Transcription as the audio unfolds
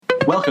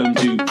Welcome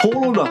to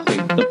Paul or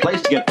Nothing, the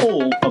place to get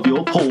all of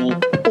your Paul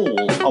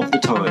all of the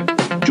time.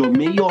 Join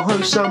me, your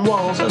host Sam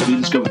Wiles, as we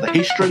discover the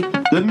history,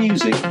 the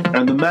music,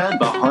 and the man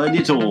behind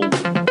it all,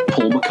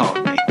 Paul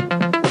McCartney.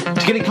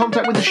 To get in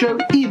contact with the show,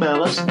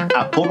 email us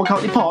at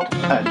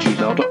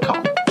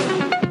paulmccartneypod@gmail.com.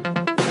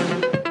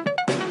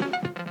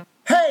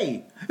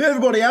 Hey,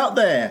 everybody out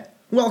there!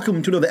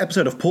 Welcome to another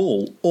episode of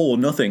Paul or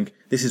Nothing.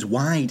 This is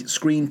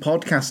widescreen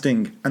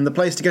podcasting and the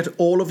place to get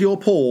all of your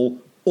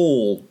Paul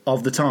all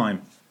of the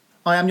time.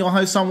 I am your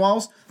host Sam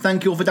Wiles.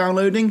 Thank you all for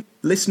downloading,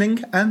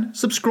 listening and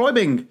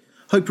subscribing.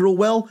 Hope you're all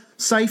well,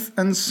 safe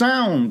and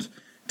sound.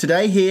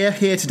 Today, here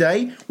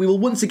today, we will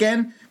once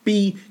again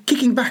be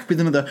kicking back with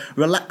another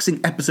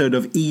relaxing episode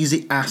of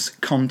easy ass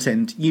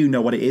content. You know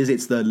what it is,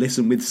 it's the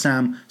Listen with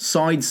Sam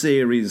side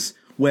series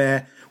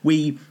where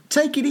we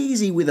take it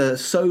easy with a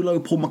solo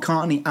Paul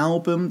McCartney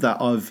album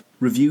that I've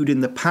reviewed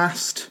in the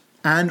past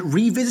and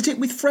revisit it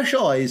with fresh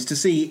eyes to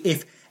see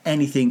if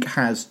anything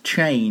has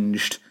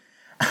changed.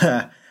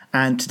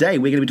 And today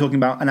we're going to be talking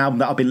about an album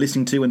that I've been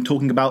listening to and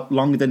talking about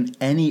longer than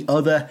any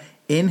other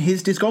in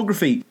his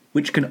discography,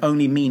 which can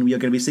only mean we are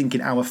going to be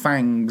sinking our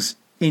fangs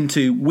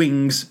into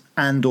Wings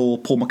and or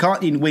Paul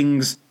McCartney in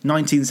Wings'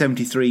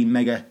 1973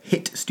 mega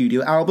hit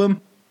studio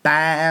album,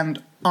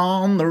 Band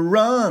on the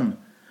Run.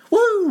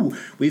 Woo!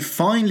 We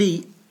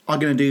finally are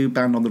going to do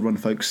Band on the Run,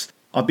 folks.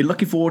 I've been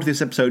looking forward to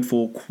this episode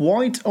for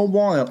quite a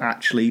while,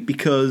 actually,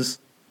 because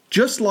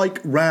just like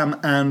Ram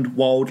and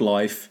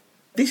Wildlife,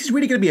 this is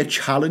really going to be a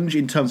challenge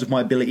in terms of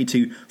my ability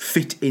to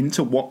fit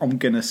into what I'm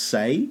going to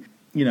say.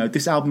 You know,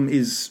 this album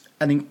is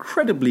an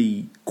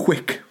incredibly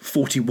quick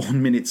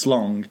 41 minutes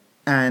long,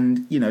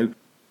 and,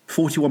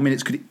 41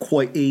 minutes could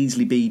quite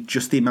easily be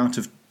just the amount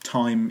of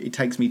time it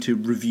takes me to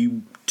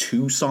review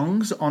 2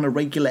 songs on a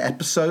regular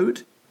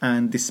episode.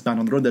 And this is Band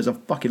on the Run, there's a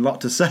fucking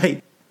lot to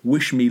say.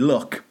 Wish me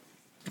luck.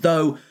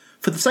 Though,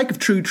 for the sake of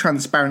true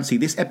transparency,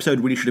 this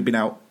episode really should have been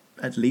out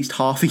at least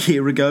half a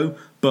year ago,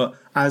 but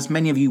as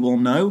many of you will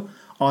know,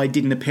 I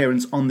did an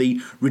appearance on the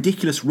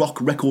Ridiculous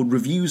Rock Record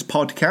Reviews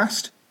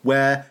podcast,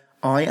 where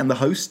I and the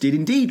host did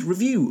indeed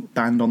review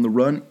Band on the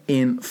Run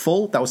in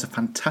full. That was a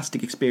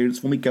fantastic experience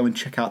for me. Go and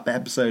check out the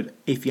episode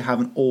if you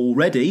haven't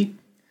already.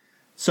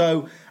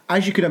 So,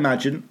 as you can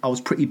imagine, I was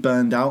pretty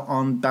burned out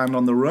on Band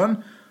on the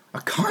Run. I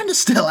kind of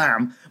still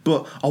am,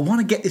 but I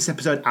want to get this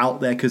episode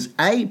out there because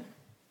A,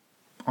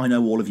 I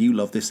know all of you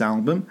love this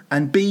album,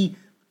 and B,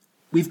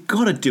 we've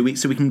got to do it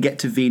so we can get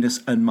to Venus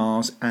and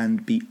Mars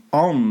and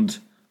beyond.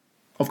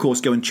 Of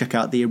course, go and check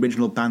out the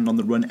original Band on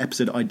the Run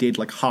episode I did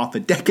like half a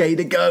decade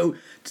ago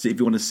to see if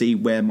you want to see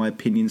where my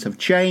opinions have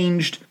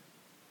changed.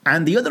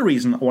 And the other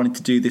reason I wanted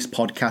to do this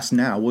podcast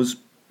now was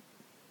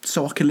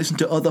so I can listen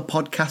to other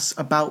podcasts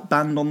about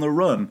Band on the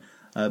Run.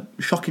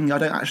 Shockingly, I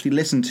don't actually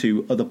listen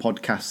to other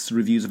podcasts'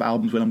 reviews of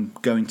albums when I'm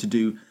going to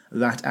do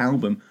that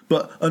album.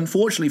 But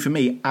unfortunately for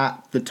me,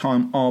 at the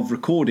time of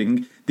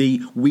recording,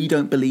 the We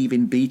Don't Believe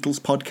in Beatles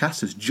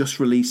podcast has just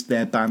released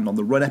their Band on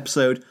the Run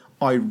episode.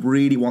 I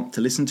really want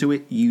to listen to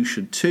it. You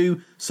should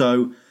too.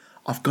 So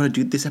I've got to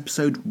do this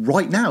episode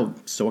right now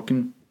so I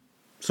can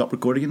stop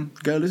recording and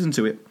go listen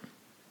to it.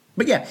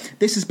 But yeah,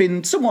 this has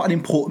been somewhat an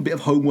important bit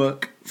of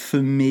homework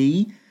for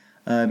me.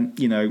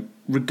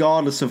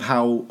 Regardless of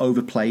how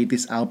overplayed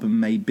this album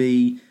may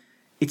be,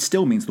 it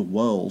still means the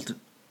world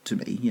to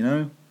me,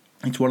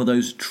 It's one of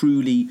those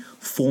truly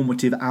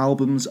formative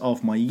albums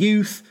of my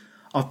youth.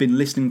 I've been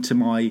listening to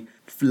my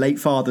late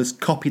father's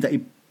copy that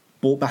he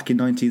bought back in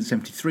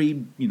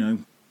 1973,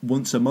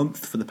 once a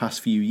month for the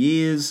past few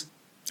years.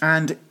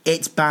 And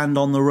it's Band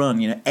on the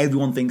Run.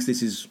 Everyone thinks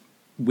this is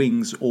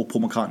Wings or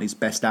Paul McCartney's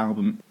best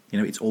album.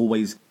 It's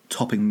always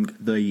topping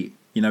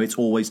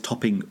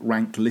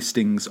ranked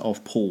listings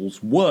of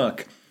Paul's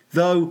work.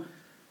 Though,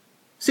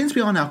 since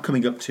we are now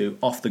coming up to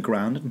Off the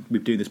Ground, and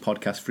we've been doing this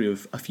podcast for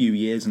a few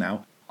years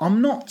now,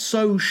 I'm not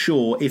so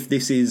sure if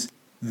this is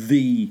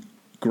the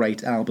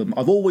great album.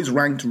 I've always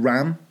ranked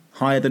Ram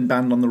higher than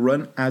Band on the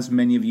Run, as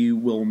many of you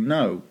will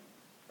know.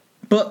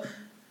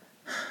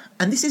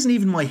 And this isn't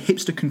even my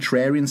hipster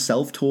contrarian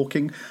self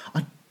talking,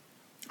 I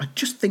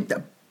just think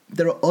that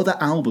there are other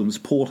albums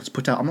Paul has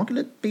put out. I'm not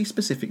going to be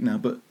specific now,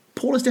 but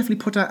Paul has definitely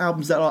put out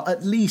albums that are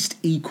at least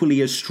equally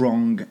as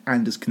strong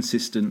and as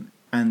consistent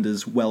and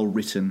as well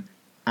written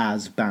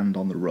as Band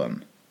on the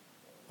Run.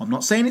 I'm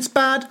not saying it's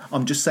bad,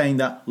 I'm just saying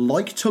that,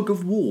 like Tug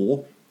of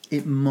War,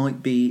 it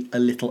might be a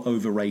little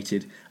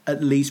overrated,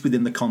 at least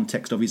within the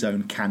context of his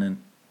own canon.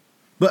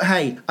 But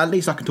hey, at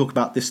least I can talk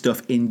about this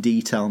stuff in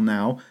detail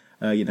now,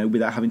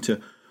 without having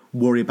to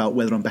worry about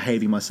whether I'm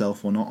behaving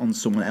myself or not on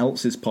someone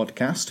else's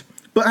podcast.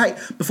 But hey,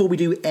 before we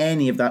do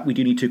any of that, we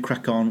do need to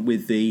crack on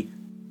with the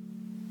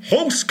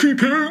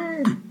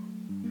housekeeping!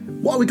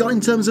 What have we got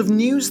in terms of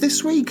news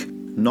this week?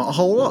 Not a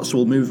whole lot, so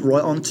we'll move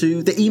right on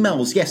to the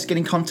emails. Yes, get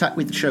in contact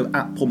with the show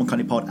at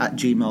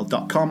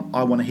paulmccartneypod@gmail.com.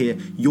 I want to hear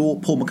your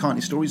Paul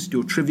McCartney stories,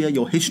 your trivia,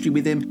 your history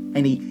with him,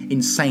 any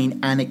insane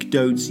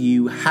anecdotes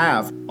you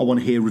have. I want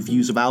to hear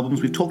reviews of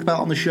albums we've talked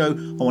about on the show.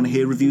 I want to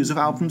hear reviews of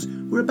albums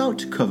we're about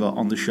to cover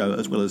on the show,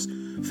 as well as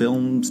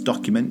films,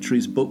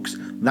 documentaries, books,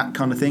 that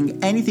kind of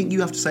thing. Anything you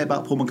have to say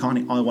about Paul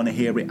McCartney, I want to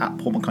hear it at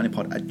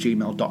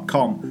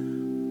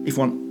paulmccartneypod@gmail.com. If you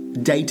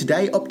want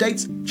day-to-day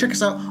updates, check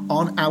us out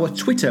on our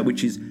Twitter,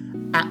 which is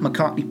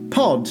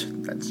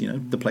 @McCartneyPod. That's,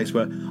 the place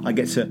where I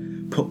get to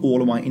put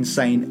all of my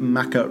insane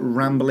Macca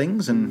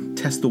ramblings and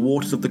test the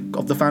waters of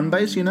the fan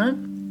base,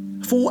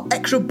 For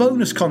extra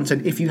bonus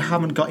content, if you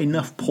haven't got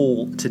enough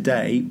Paul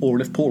today, or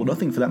enough Paul or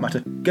nothing for that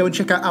matter, go and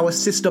check out our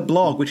sister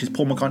blog, which is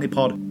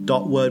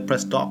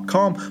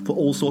paulmccartneypod.wordpress.com, for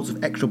all sorts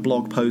of extra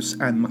blog posts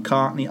and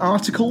McCartney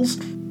articles.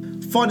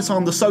 Find us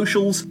on the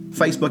socials,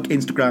 Facebook,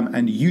 Instagram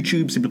and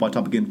YouTube, simply by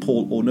typing in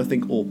Paul or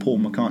Nothing or Paul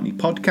McCartney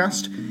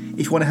Podcast.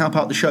 If you want to help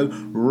out the show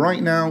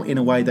right now in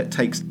a way that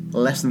takes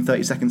less than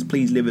 30 seconds,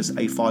 please leave us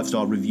a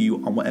 5-star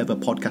review on whatever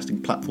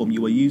podcasting platform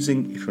you are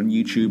using. If you're on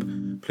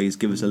YouTube, please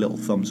give us a little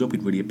thumbs up.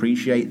 We'd really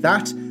appreciate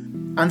that.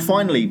 And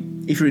finally,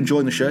 if you're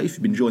enjoying the show, if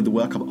you've been enjoying the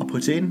work I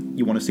put in,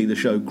 you want to see the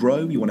show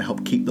grow, you want to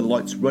help keep the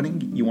lights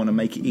running, you want to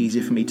make it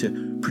easier for me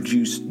to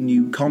produce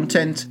new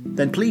content,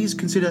 then please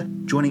consider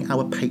joining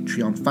our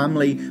Patreon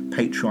family.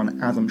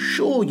 Patreon, as I'm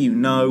sure you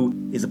know,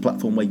 is a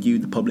platform where you,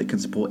 the public, can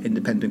support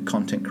independent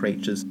content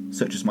creators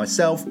such as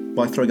myself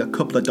by throwing a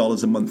couple of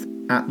dollars a month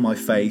at my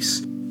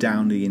face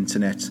down the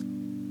internet.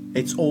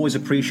 It's always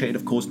appreciated,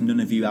 of course. None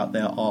of you out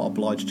there are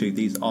obliged to.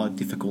 These are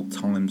difficult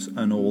times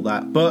and all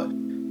that. But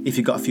if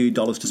you've got a few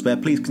dollars to spare,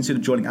 please consider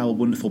joining our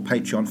wonderful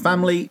Patreon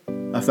family.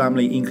 A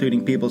family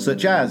including people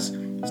such as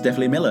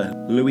Stephanie Miller,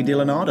 Louis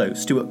DiLeonardo,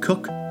 Stuart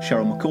Cook,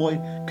 Cheryl McCoy,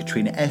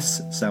 Katrina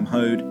S, Sam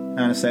Hode,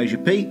 Anastasia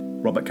P,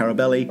 Robert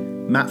Carabelli,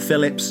 Matt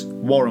Phillips,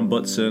 Warren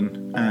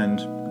Butson, and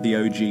the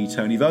OG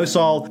Tony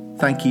Vosal.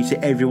 Thank you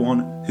to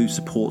everyone who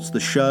supports the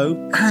show.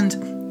 And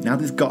now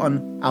that we've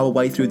gotten our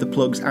way through the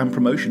plugs and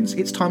promotions,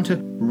 it's time to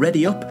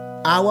ready up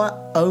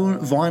our own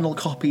vinyl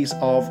copies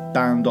of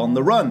Band on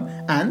the Run.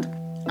 And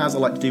as I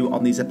like to do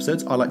on these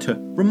episodes, I like to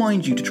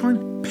remind you to try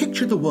and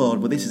picture the world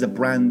where this is a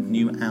brand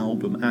new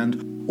album.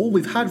 And all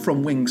we've had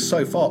from Wings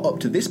so far up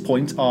to this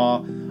point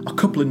are a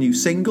couple of new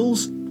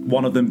singles,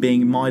 one of them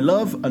being My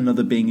Love,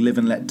 another being Live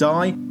and Let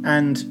Die,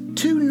 and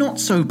 2 not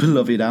so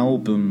beloved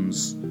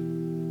albums.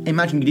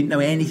 Imagine you didn't know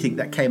anything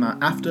that came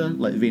out after,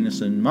 like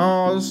Venus and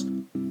Mars,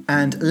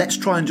 and let's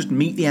try and just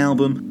meet the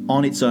album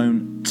on its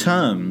own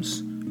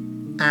terms.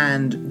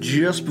 And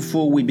just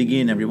before we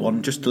begin,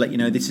 everyone, just to let you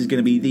know, this is going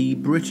to be the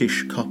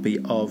British copy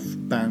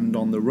of Band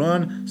on the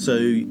Run. So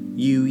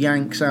you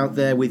Yanks out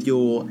there with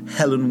your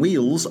Helen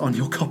Wheels on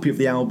your copy of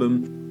the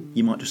album,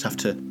 you might just have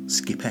to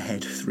skip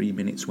ahead 3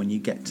 minutes when you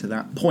get to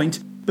that point.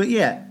 But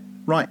yeah,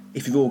 right,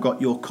 if you've all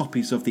got your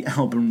copies of the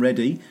album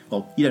ready,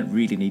 well, you don't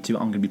really need to.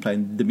 I'm going to be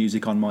playing the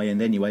music on my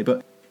end anyway.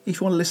 But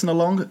if you want to listen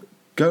along,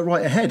 go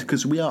right ahead,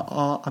 because we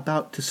are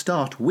about to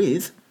start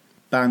with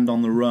Band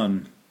on the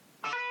Run.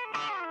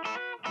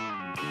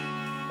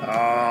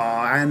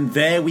 And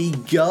there we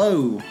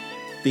go.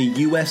 The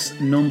US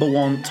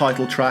 #1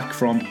 title track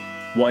from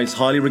what is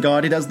highly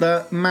regarded as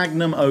the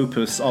magnum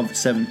opus of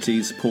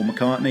 70s Paul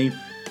McCartney.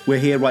 We're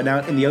here right now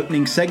in the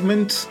opening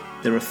segment.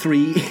 There are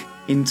 3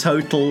 in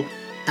total.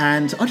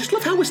 And I just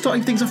love how we're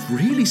starting things off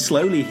really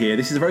slowly here.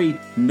 This is a very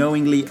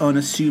knowingly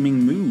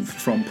unassuming move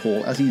from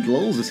Paul as he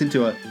lulls us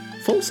into a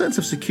full sense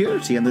of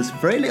security, and there's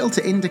very little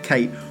to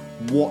indicate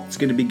what's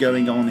going to be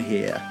going on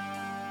here,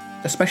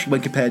 especially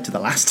when compared to the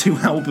last 2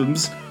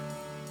 albums.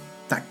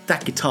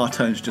 That guitar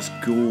tone's just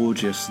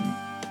gorgeous, and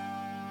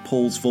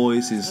Paul's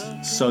voice is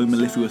so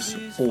mellifluous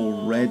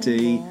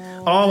already.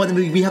 Oh, and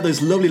then we have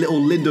those lovely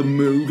little Linda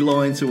Moog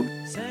lines.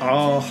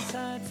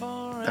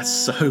 Oh,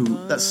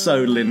 that's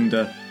so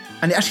Linda.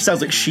 And it actually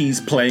sounds like she's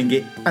playing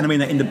it, and I mean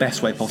that in the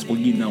best way possible.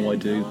 You know I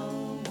do.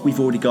 We've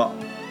already got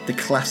the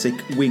classic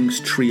Wings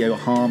trio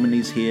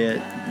harmonies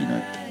here.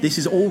 This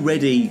is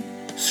already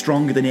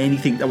stronger than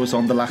anything that was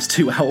on the last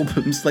 2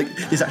 albums. Like,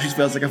 this actually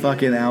feels like a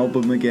fucking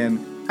album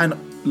again. And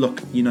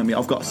look, you know me,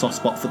 I've got a soft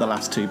spot for the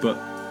last 2, but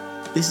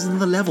this is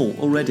another level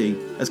already,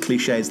 as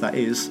cliche as that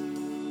is.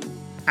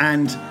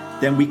 And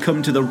then we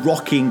come to the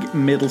rocking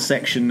middle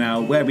section now,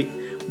 where we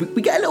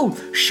get a little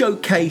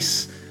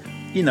showcase,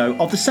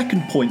 of the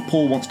second point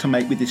Paul wants to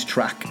make with this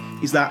track,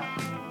 is that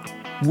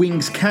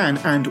Wings can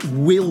and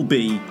will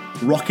be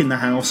rocking the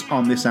house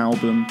on this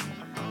album.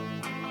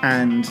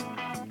 And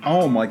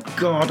oh my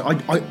god,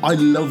 I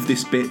love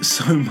this bit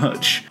so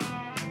much.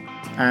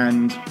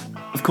 And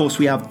of course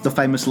we have the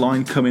famous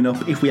line coming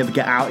up, "If we ever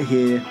get out of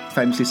here,"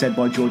 famously said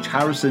by George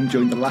Harrison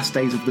during the last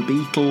days of the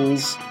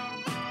Beatles.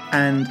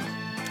 And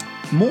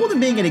more than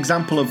being an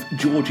example of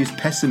George's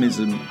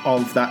pessimism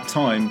of that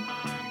time,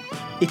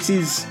 it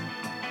is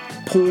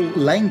Paul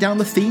laying down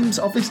the themes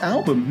of this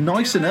album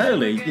nice and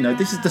early.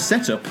 This is the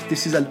setup.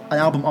 This is an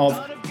album of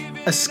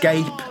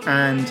escape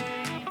and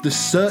the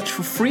search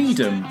for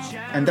freedom,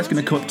 and that's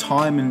going to come up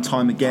time and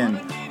time again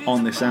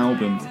on this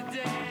album.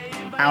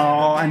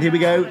 Oh, and here we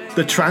go,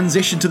 the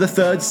transition to the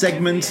third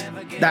segment,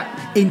 that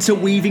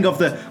interweaving of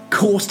the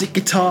caustic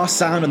guitar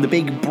sound and the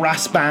big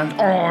brass band.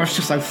 Oh, it's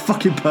just so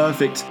fucking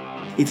perfect.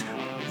 It's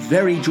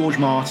very George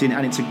Martin,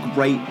 and it's a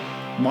great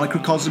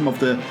microcosm of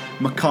the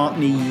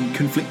McCartney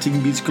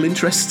conflicting musical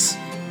interests.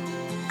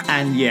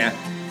 And yeah,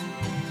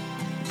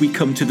 we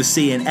come to the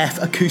C and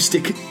F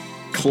acoustic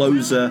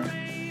closer,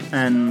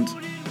 and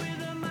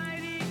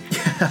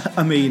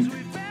I mean,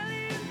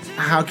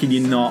 how can you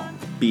not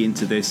be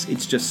into this?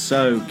 It's just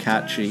so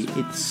catchy,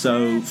 it's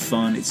so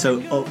fun, it's so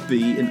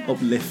upbeat and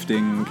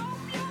uplifting,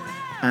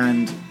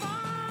 and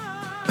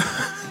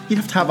you'd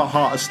have to have a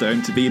heart of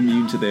stone to be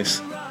immune to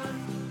this.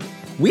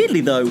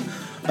 Weirdly though,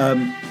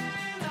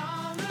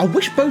 I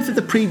wish both of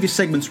the previous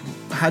segments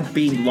had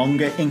been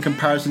longer in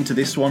comparison to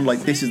this one. Like,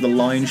 this is the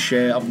lion's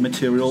share of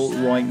material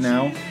right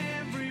now,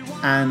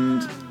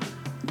 and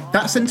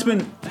that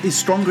sentiment is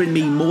stronger in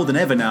me more than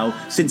ever now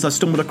since I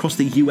stumbled across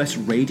the US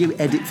radio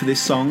edit for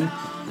this song,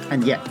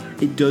 and yet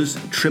it does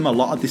trim a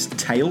lot of this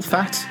tail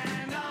fat.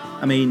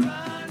 I mean,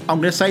 I'm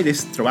going to say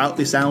this throughout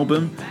this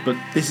album, but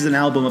this is an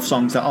album of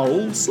songs that are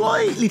all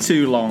slightly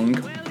too long.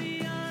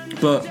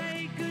 But,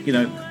 you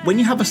know, when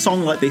you have a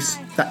song like this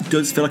that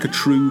does feel like a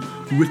true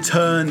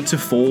return to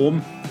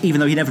form, even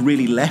though he never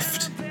really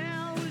left,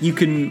 you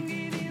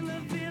can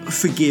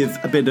forgive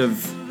a bit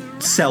of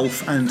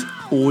self and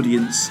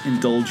audience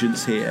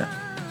indulgence here.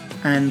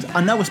 And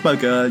I know I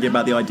spoke earlier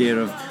about the idea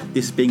of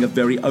this being a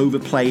very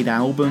overplayed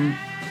album.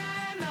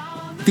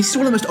 This is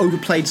one of the most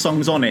overplayed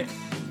songs on it,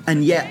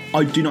 and yet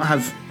I do not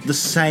have the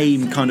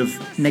same kind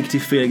of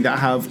negative feeling that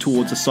I have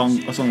towards a song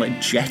like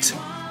Jet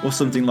or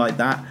something like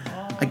that.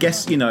 I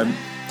guess, you know,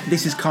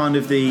 this is kind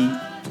of the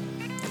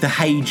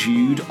Hey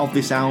Jude of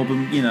this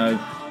album. You know,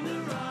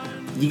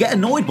 you get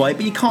annoyed by it,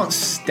 but you can't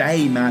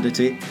stay mad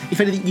at it. If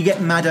anything, you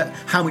get mad at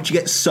how much you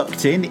get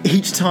sucked in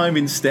each time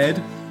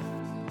instead.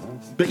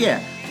 But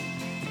yeah,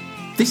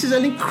 this is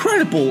an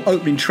incredible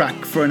opening track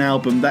for an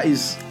album that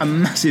is a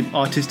massive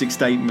artistic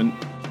statement.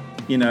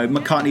 You know,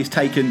 McCartney's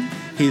taken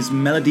his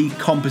melody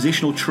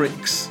compositional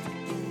tricks,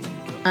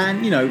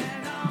 and, you know,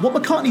 what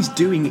McCartney's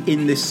doing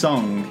in this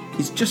song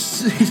is just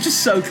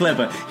so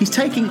clever. He's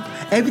taking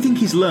everything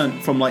he's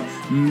learnt from, like,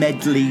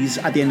 medleys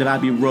at the end of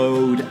Abbey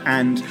Road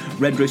and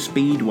Red Rose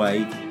Speedway,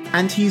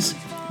 and he's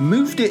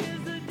moved it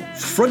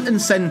front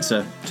and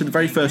centre to the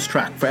very first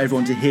track for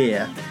everyone to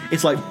hear.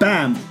 It's like,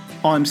 bam,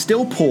 I'm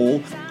still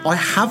Paul, I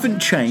haven't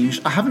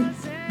changed, I haven't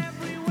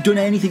done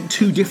anything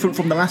too different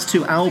from the last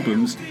two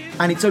albums,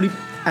 and it's only...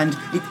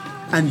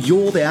 And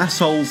you're the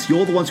assholes,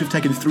 you're the ones who've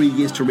taken 3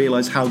 years to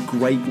realise how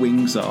great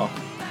Wings are.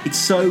 It's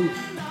so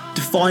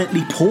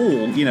defiantly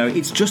Paul, you know,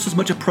 it's just as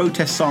much a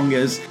protest song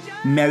as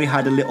Mary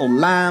Had a Little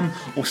Lamb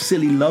or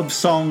silly love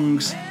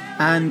songs,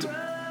 and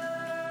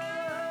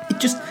it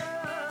just,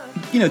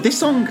 you know, this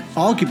song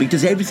arguably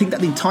does everything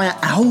that the entire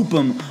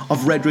album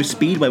of Red Rose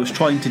Speedway was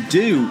trying to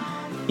do,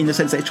 in the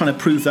sense that it's trying to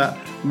prove that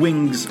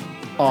Wings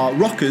are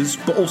rockers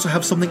but also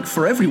have something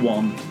for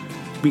everyone.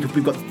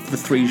 We've got the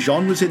three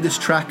genres in this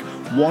track.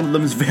 One of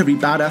them's very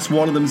badass,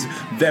 one of them's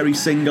very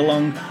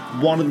sing-along,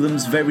 one of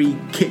them's very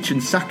kitsch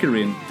and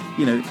saccharine.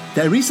 You know,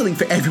 there is something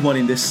for everyone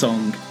in this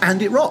song,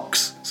 and it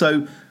rocks.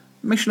 So,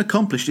 mission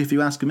accomplished if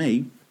you ask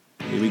me.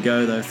 Here we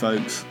go though,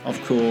 folks. Of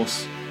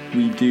course,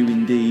 we do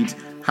indeed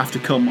have to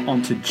come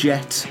onto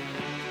Jet,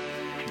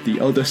 the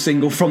other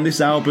single from this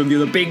album, the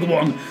other big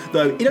one,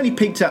 though it only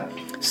peaked at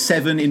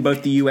 7 in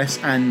both the US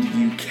and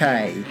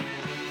UK.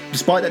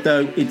 Despite that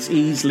though, it's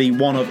easily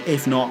one of,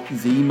 if not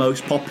the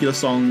most popular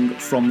song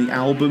from the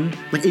album,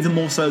 like even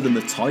more so than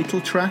the title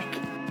track.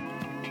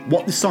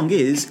 What this song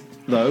is,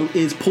 though,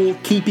 is Paul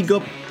keeping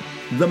up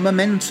the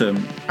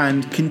momentum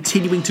and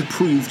continuing to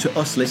prove to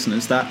us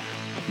listeners that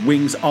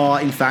Wings are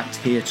in fact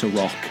here to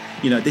rock.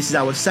 You know, this is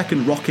our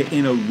second rocker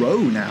in a row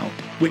now,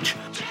 which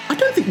I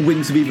don't think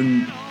Wings have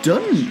even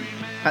done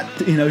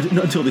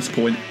until this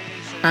point.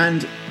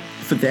 And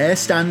for their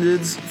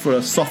standards, for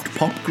a soft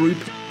pop group,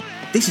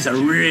 this is a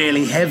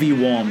really heavy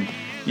one,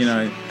 you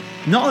know.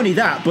 Not only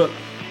that, but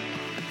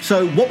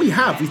so what we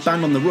have with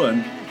Band on the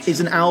Run is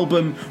an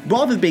album,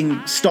 rather than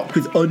being stocked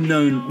with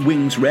unknown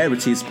Wings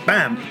rarities,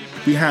 bam,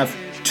 we have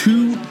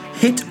 2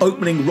 hit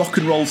opening rock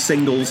and roll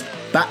singles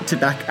back to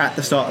back at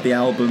the start of the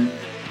album.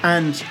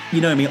 And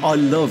you know me, I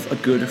love a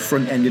good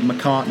front-ended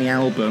McCartney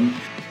album.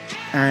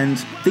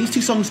 And these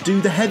 2 songs do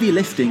the heavy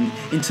lifting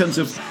in terms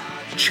of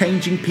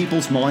changing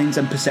people's minds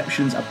and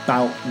perceptions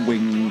about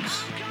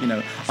Wings. You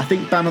know, I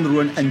think Band on the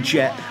Run and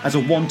Jet as a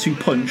 1-2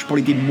 punch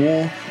probably did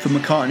more for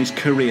McCartney's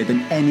career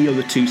than any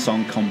other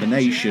 2-song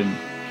combination.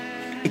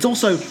 It's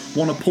also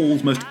one of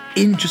Paul's most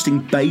interesting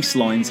bass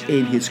lines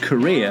in his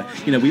career.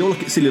 You know, we all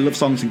look at Silly Love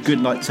Songs and Good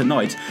Night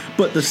Tonight,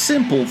 but the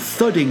simple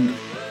thudding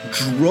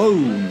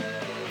drone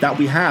that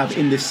we have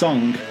in this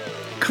song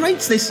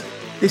creates this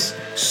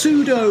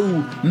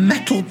pseudo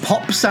metal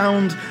pop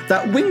sound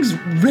that Wings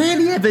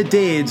rarely ever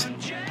did.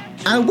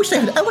 I wish they'd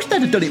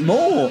have done it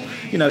more.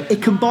 You know,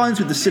 it combines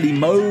with the silly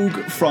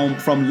Moog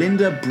from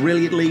Linda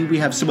brilliantly. We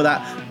have some of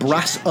that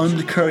brass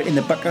undercurrent in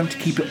the background to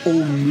keep it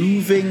all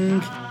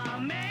moving.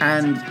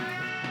 And,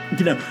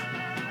 you know,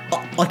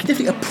 I can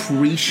definitely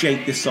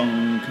appreciate this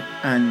song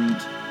and,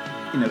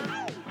 you know,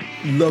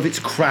 love its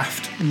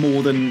craft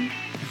more than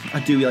I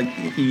do,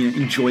 like, you know,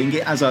 enjoying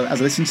it as I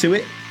listen to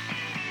it.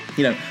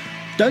 You know,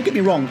 don't get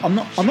me wrong, I'm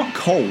not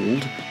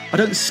cold. I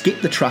don't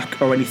skip the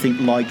track or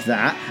anything like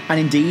that. And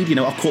indeed, you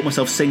know, I caught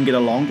myself singing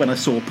along when I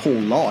saw Paul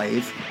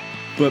live.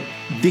 But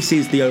this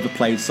is the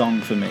overplayed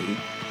song for me.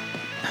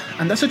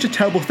 And that's such a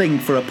terrible thing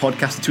for a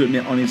podcaster to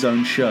admit on his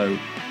own show,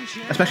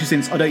 especially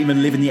since I don't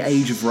even live in the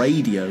age of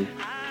radio.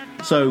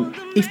 So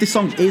if this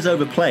song is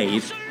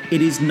overplayed,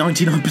 it is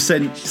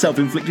 99%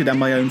 self-inflicted and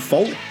my own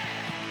fault.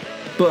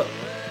 But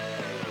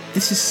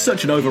this is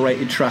such an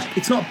overrated track.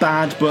 It's not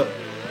bad, but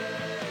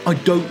I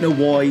don't know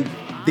why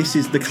this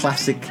is the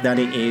classic that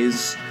it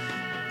is.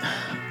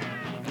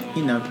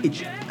 You know,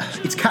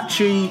 it's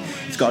catchy,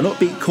 it's got an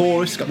upbeat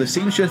chorus, it's got the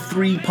signature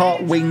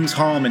 3-part Wings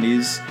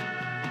harmonies.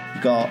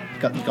 You got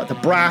the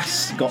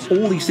brass, you got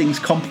all these things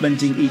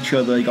complementing each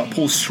other. You got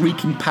Paul's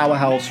shrieking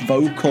powerhouse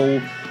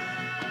vocal.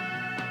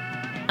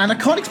 And I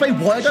can't explain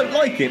why I don't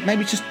like it.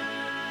 Maybe it's just,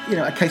 you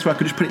know, a case where I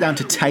could just put it down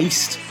to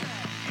taste.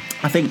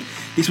 I think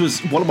this was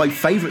one of my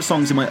favourite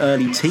songs in my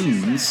early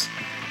teens.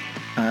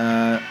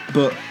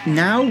 But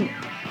now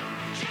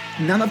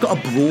that I've got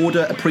a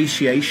broader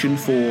appreciation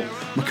for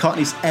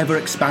McCartney's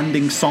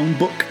ever-expanding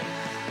songbook,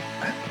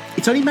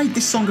 it's only made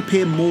this song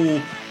appear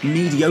more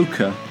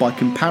mediocre by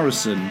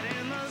comparison.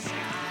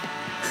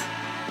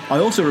 I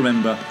also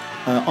remember,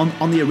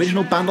 on the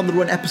original Band on the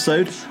Run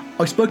episode,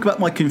 I spoke about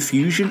my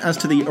confusion as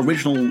to the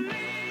original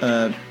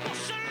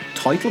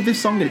title of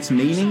this song and its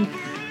meaning.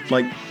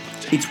 Like,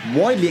 it's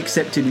widely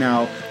accepted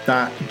now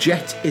that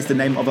Jet is the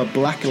name of a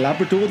black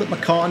Labrador that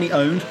McCartney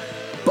owned,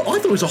 but I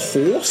thought it was a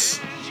horse.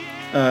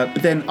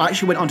 But then I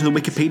actually went onto the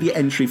Wikipedia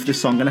entry for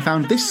this song and I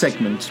found this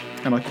segment,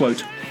 and I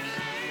quote,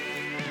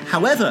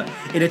 "However,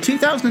 in a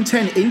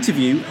 2010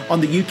 interview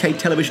on the UK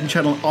television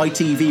channel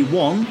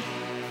ITV1,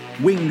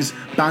 Wings'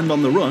 Band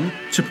on the Run,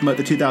 to promote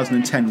the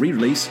 2010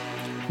 re-release,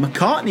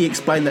 McCartney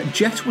explained that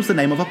Jet was the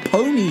name of a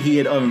pony he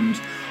had owned,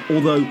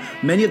 although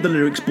many of the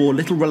lyrics bore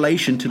little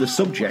relation to the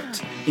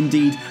subject.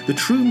 Indeed, the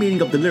true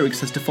meaning of the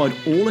lyrics has defied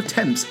all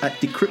attempts at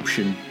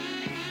decryption."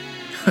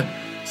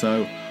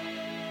 So,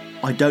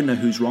 I don't know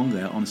who's wrong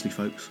there, honestly,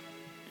 folks.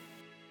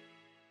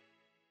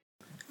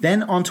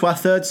 Then on to our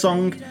third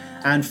song,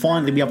 and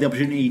finally we have the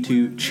opportunity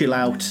to chill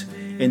out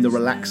in the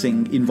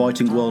relaxing,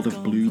 inviting world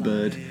of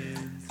Bluebird.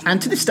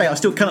 And to this day, I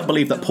still cannot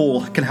believe that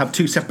Paul can have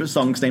two separate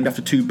songs named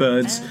after two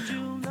birds,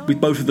 with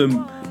both of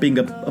them being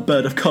a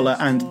bird of colour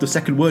and the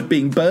second word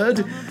being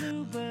bird.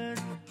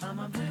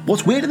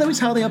 What's weirder though is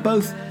how they are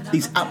both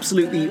these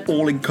absolutely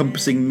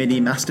all-encompassing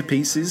mini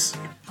masterpieces.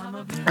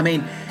 I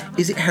mean,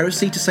 is it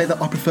heresy to say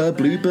that I prefer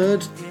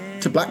Bluebird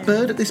to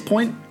Blackbird at this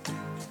point?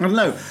 I don't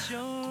know.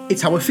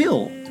 It's how I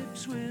feel.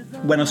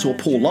 When I saw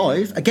Paul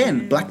live,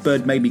 again,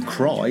 Blackbird made me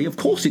cry. Of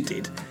course it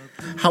did.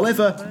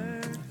 However,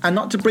 and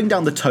not to bring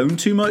down the tone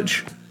too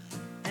much,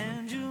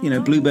 you know,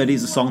 Bluebird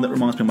is a song that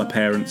reminds me of my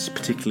parents,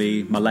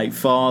 particularly my late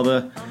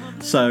father.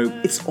 So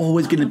it's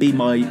always going to be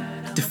my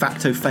de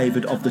facto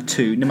favourite of the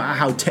two, no matter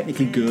how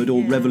technically good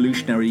or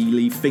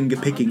revolutionarily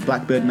finger-picking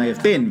Blackbird may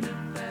have been.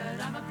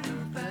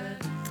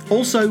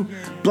 Also,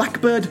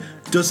 Blackbird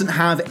doesn't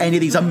have any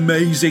of these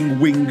amazing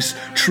Wings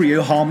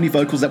trio harmony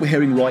vocals that we're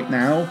hearing right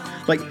now.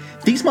 Like,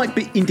 these might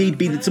indeed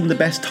be some of the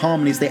best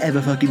harmonies they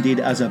ever fucking did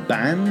as a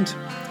band.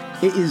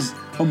 It is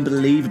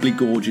unbelievably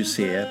gorgeous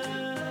here.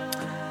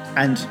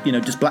 And, you know,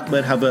 does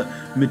Blackbird have a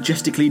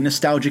majestically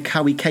nostalgic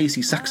Howie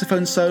Casey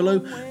saxophone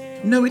solo?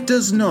 No, it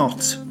does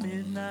not.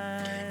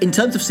 In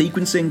terms of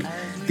sequencing,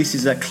 this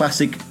is a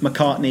classic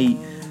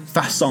McCartney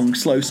fast song,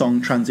 slow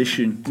song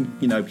transition.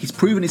 You know, he's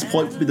proven his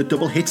point with a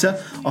double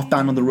hitter of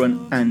Band on the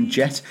Run and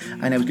Jet,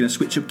 and now he's going to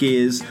switch up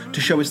gears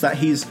to show us that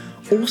he's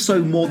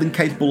also more than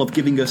capable of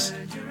giving us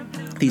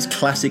these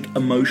classic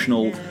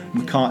emotional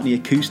McCartney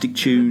acoustic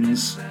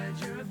tunes.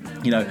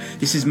 You know,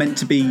 this is meant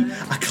to be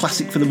a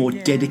classic for the more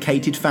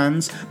dedicated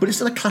fans, but it's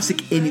still a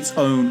classic in its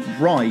own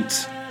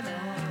right.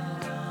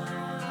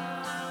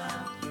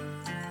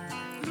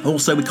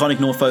 Also, we can't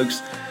ignore,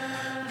 folks,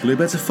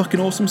 Bluebird's a fucking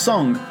awesome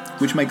song,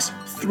 which makes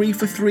 3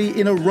 for 3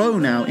 in a row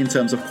now in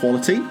terms of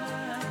quality.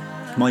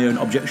 My own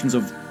objections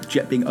of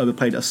Jet being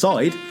overplayed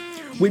aside,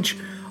 which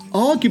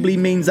arguably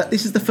means that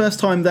this is the first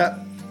time that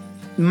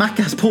Mac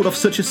has pulled off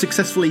such a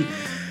successfully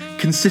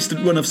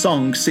consistent run of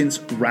songs since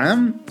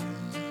Ram,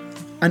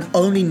 and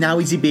only now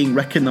is he being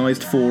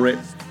recognised for it.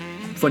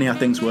 Funny how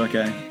things work,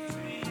 eh?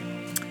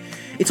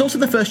 It's also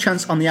the first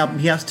chance on the album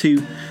he has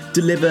to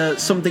deliver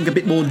something a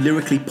bit more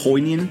lyrically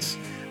poignant,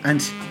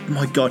 and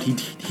my god, he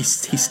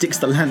sticks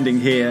the landing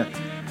here.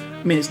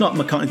 I mean, it's not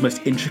McCartney's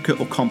most intricate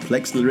or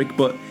complex lyric,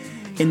 but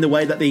in the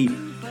way that the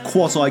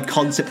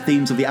quasi-concept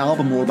themes of the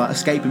album are all about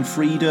escape and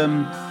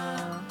freedom,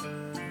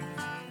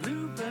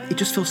 it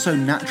just feels so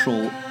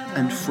natural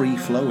and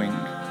free-flowing,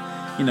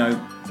 you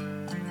know.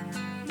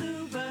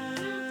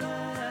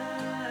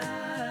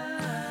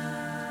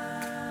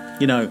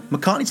 You know,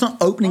 McCartney's not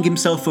opening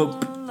himself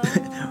up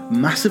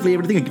massively,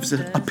 everything. He gives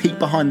us a peek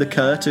behind the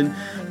curtain,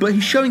 but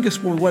he's showing us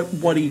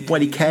what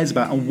he cares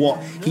about and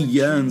what he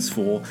yearns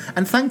for.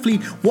 And thankfully,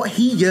 what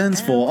he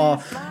yearns for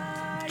are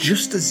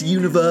just as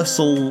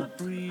universally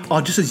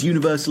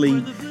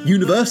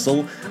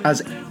universal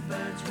as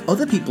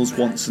other people's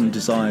wants and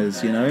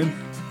desires, you know?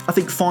 I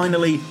think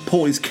finally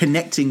Paul is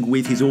connecting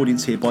with his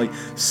audience here by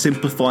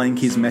simplifying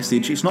his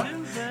message. It's not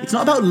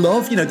about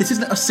love, you know, this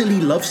isn't a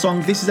silly love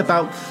song. This is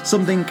about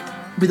something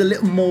with a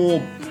little more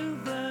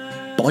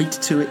bite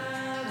to it.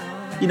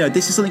 You know,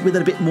 this is something with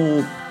a bit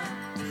more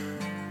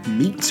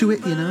meat to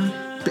it, you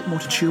know, a bit more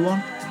to chew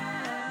on.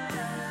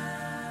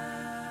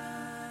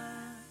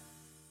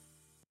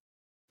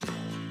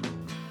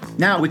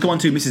 Now we go on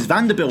to Mrs.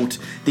 Vanderbilt,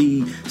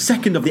 the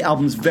second of the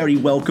album's very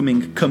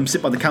welcoming Come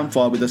Sit by the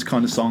Campfire with Us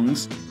kind of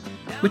songs,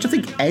 which I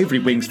think every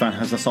Wings fan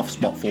has a soft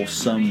spot for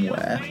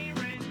somewhere.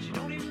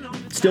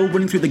 Still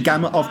running through the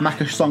gamut of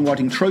Mackish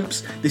songwriting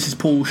tropes, this is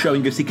Paul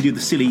showing us he can do the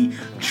silly,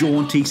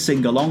 jaunty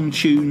sing-along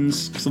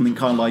tunes, something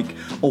kind of like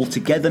All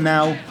Together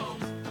Now.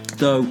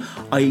 Though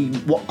I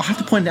have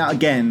to point out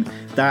again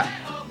that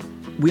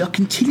we are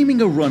continuing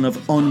a run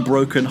of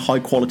unbroken,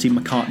 high-quality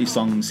McCartney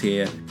songs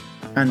here,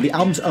 and the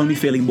album's only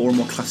feeling more and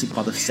more classic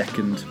by the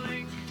second.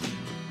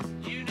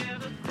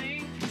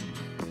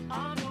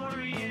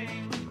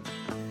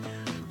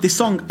 This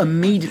song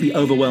immediately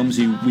overwhelms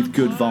you with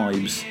good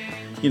vibes.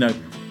 You know,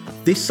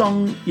 this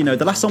song, you know,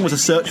 the last song was A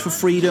Search for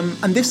Freedom,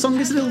 and this song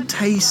is a little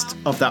taste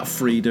of that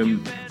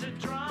freedom.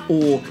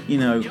 Or, you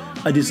know,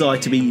 a desire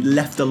to be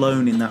left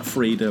alone in that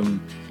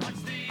freedom.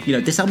 You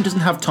know, this album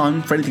doesn't have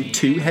time for anything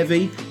too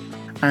heavy,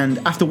 and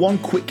after one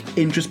quick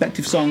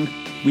introspective song,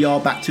 we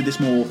are back to this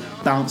more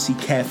bouncy,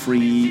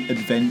 carefree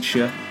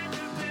adventure.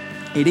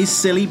 It is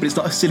silly, but it's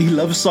not a silly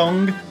love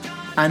song,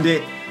 and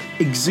it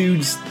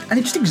exudes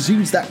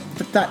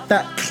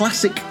that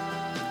classic,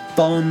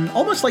 fun,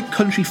 almost like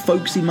country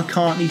folksy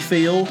McCartney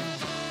feel,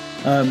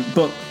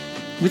 but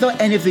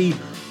without any of the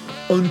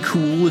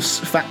uncoolness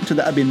factor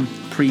that had been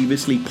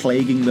previously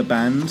plaguing the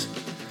band,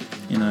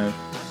 you know.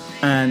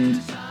 And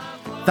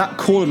that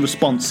call and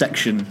response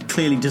section,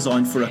 clearly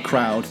designed for a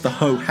crowd, the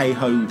ho hey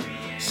ho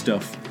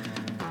stuff.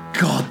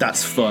 God,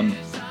 that's fun.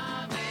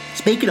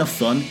 Speaking of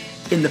fun,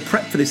 in the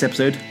prep for this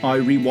episode, I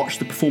rewatched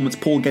the performance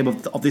Paul gave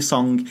of this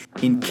song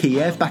in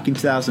Kiev back in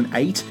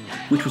 2008,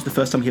 which was the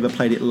first time he ever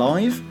played it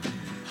live.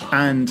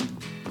 And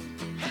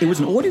it was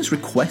an audience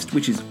request,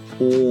 which is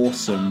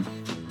awesome.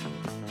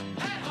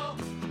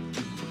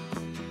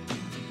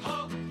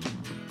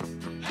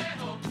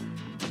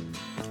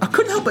 I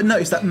couldn't help but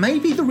notice that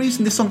maybe the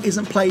reason this song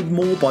isn't played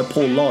more by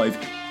Paul live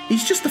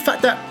is just the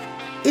fact that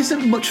it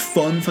isn't much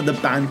fun for the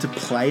band to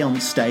play on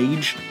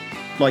stage.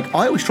 Like,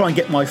 I always try and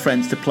get my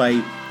friends to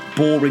play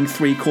boring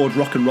 3-chord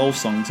rock and roll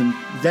songs, and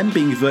them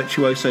being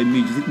virtuoso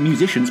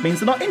musicians means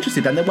they're not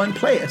interested and they won't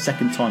play it a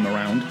second time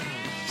around.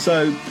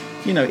 So,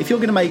 you know, if you're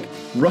going to make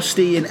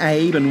Rusty and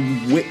Abe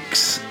and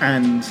Wix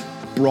and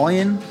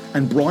Brian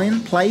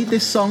play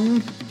this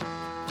song,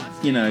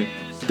 you know,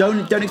 don't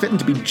expect them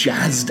to be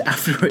jazzed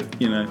after it,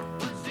 you know.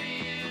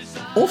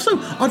 Also,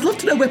 I'd love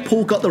to know where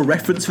Paul got the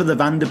reference for the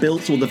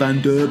Vanderbilts or the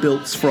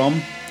Vanderbilts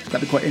from.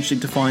 That'd be quite interesting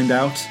to find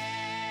out.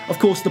 Of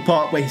course, the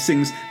part where he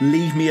sings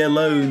 "Leave Me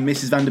Alone,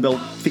 Mrs.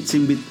 Vanderbilt" fits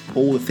in with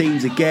all the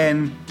themes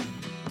again.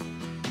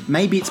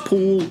 Maybe it's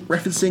Paul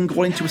referencing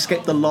wanting to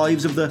escape the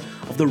lives of the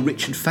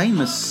rich and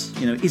famous.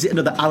 You know, is it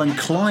another Alan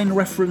Klein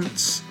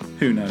reference?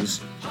 Who knows?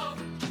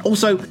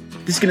 Also,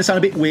 this is going to sound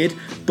a bit weird,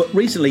 but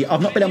recently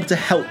I've not been able to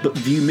help but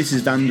view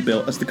Mrs.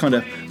 Vanderbilt as the kind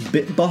of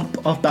bit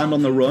bop of Band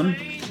on the Run.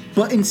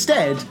 But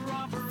instead,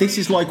 this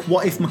is like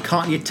what if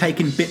McCartney had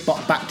taken Bit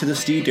Bop back to the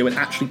studio and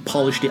actually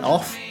polished it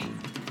off.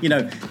 You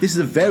know, this is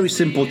a very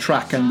simple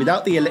track, and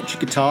without the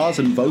electric guitars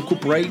and vocal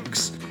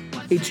breaks,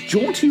 its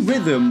jaunty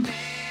rhythm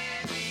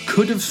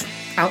could have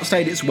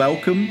outstayed its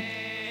welcome.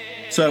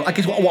 So I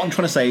guess what I'm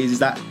trying to say is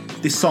that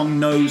this song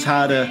knows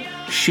how to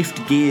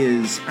shift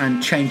gears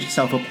and change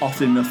itself up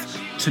often enough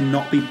to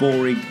not be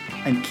boring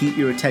and keep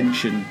your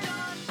attention.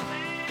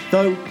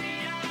 Though,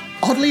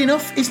 oddly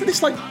enough, isn't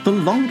this like the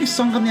longest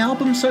song on the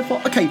album so far?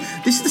 Okay,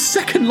 this is the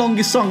second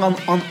longest song on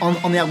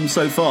the album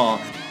so far,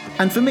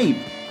 and for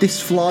me, this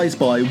flies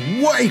by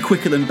way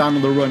quicker than Band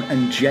on the Run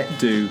and Jet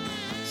do.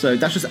 So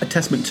that's just a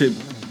testament to,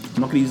 I'm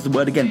not going to use the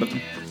word again, but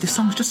this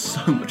song's just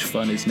so much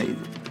fun, isn't it?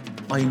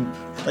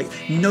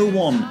 No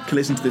one can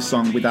listen to this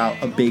song without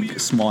a big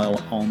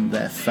smile on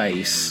their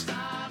face.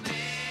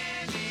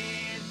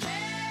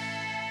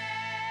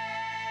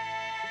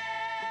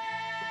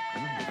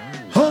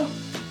 Ho!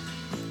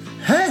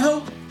 Hey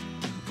ho!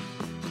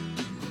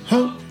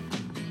 Ho!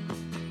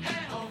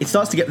 It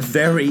starts to get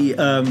very,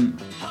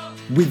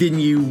 within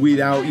you,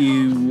 without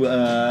you,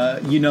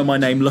 you know my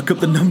name, look up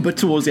the number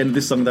towards the end of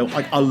this song though.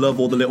 I love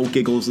all the little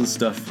giggles and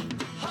stuff.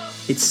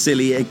 It's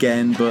silly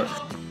again, but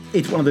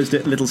it's one of those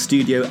little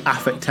studio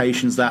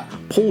affectations that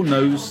Paul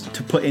knows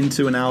to put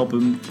into an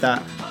album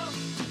that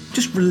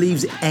just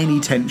relieves any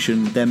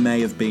tension there may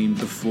have been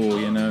before,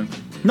 you know.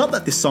 Not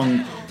that this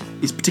song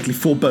is particularly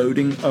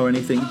foreboding or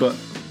anything, but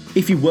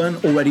if you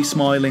weren't already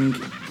smiling,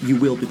 you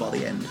will be by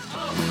the end.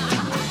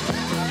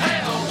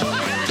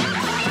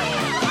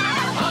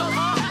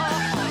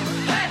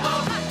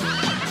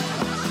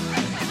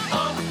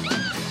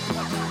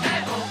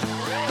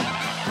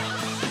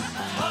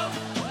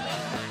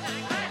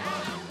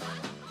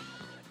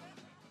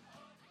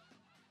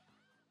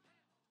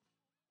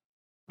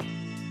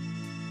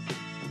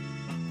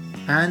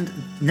 And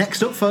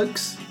next up,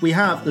 folks, we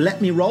have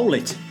Let Me Roll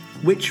It,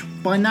 which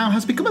by now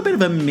has become a bit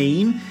of a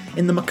meme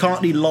in the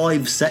McCartney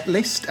live set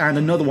list, and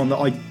another one that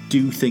I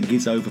do think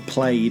is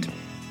overplayed.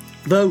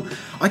 Though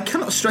I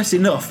cannot stress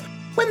enough,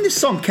 when this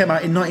song came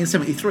out in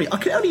 1973, I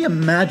can only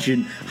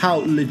imagine how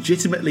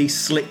legitimately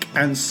slick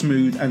and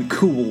smooth and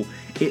cool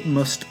it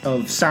must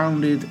have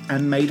sounded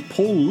and made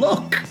Paul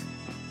look.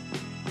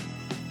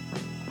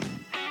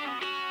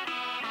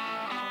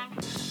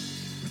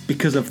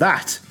 Because of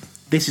that,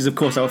 this is of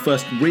course our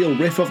first real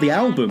riff of the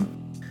album,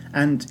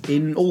 and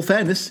in all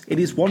fairness, it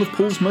is one of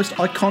Paul's most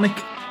iconic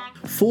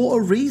for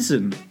a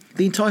reason.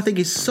 The entire thing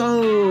is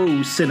so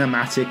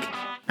cinematic,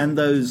 and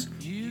those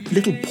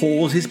little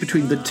pauses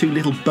between the two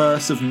little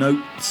bursts of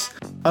notes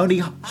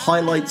only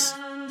highlights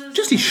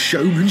just his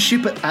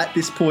showmanship at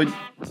this point.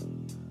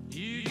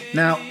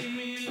 Now,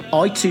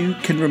 I too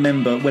can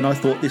remember when I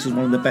thought this was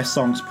one of the best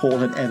songs Paul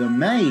had ever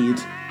made,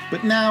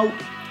 but now,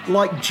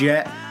 like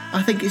Jet,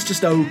 I think it's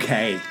just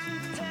okay.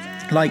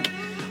 Like,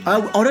 I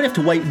don't have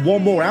to wait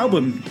one more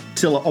album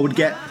till I would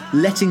get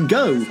Letting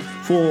Go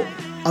for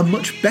a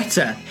much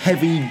better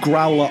heavy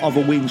growler of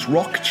a Wings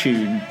rock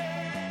tune.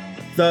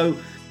 Though,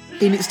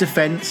 in its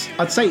defence,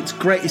 I'd say its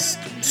greatest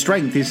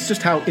strength is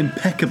just how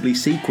impeccably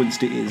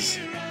sequenced it is.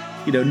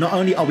 You know, not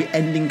only are we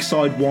ending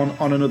side one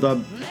on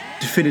another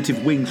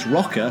definitive Wings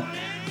rocker,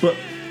 but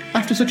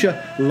after such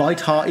a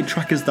light-hearted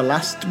track as the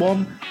last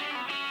one,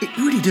 it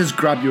really does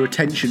grab your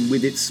attention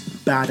with its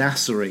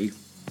badassery.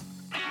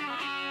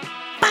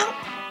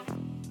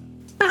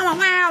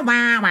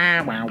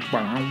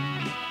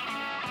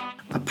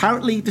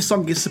 Apparently, the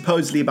song is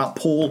supposedly about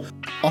Paul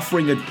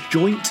offering a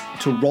joint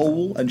to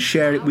roll and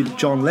share it with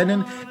John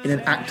Lennon in an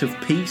act of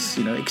peace,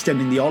 you know,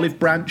 extending the olive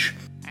branch.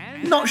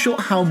 Not sure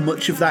how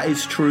much of that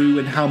is true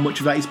and how much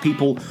of that is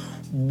people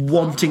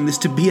wanting this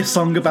to be a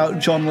song about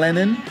John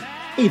Lennon.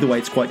 Either way,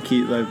 it's quite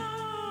cute though.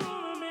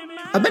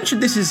 I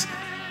mentioned this is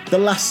the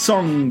last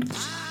song.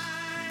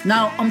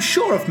 Now, I'm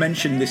sure I've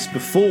mentioned this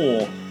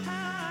before,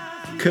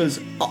 because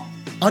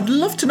I'd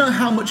love to know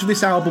how much of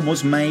this album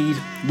was made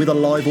with a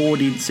live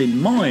audience in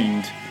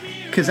mind,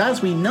 because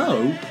as we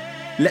know,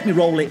 Let Me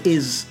Roll It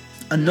is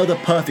another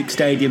perfect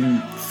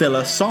stadium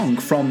filler song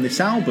from this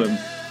album,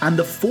 and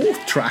the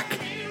fourth track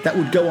that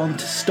would go on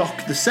to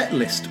stock the set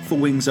list for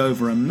Wings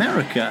Over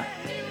America.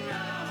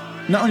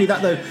 Not only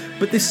that though,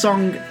 but this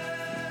song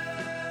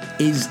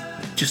is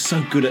just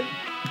so good at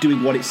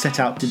doing what it set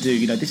out to do.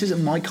 You know, this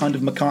isn't my kind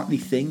of McCartney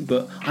thing,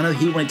 but I know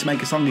he wanted to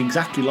make a song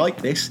exactly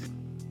like this,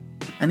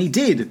 and he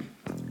did.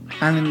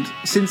 And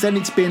since then,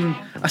 it's been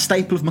a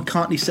staple of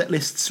McCartney set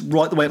lists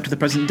right the way up to the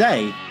present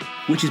day,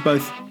 which is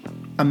both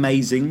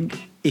amazing,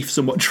 if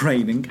somewhat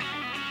draining.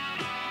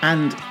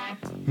 And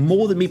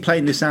more than me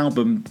playing this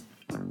album,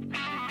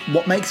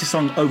 what makes this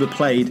song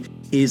overplayed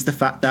is the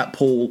fact that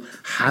Paul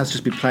has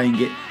just been playing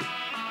it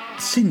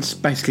since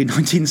basically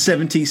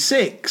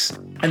 1976.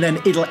 And then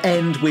it'll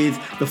end with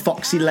the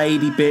Foxy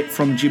Lady bit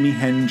from Jimi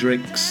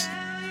Hendrix.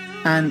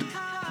 And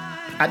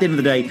at the end of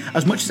the day,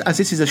 as much as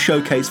this is a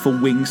showcase for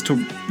Wings to,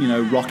 you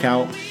know, rock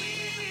out,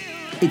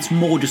 it's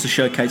more just a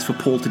showcase for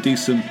Paul to do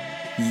some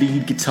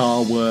lead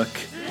guitar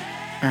work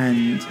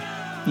and,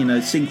 you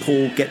know, seeing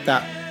Paul get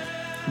that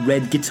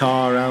red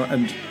guitar out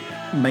and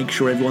make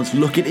sure everyone's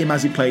looking at him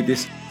as he played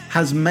this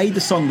has made the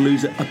song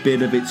lose a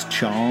bit of its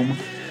charm.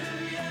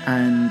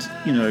 And,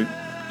 you know,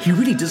 he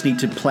really does need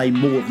to play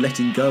more of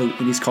Letting Go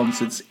in his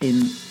concerts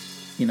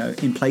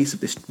in place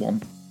of this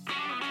one.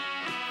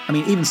 I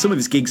mean, even some of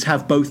his gigs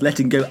have both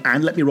Letting Go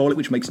and Let Me Roll It,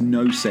 which makes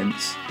no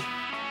sense.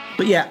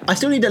 But yeah, I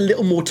still need a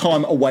little more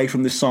time away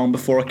from this song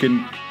before I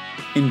can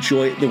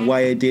enjoy it the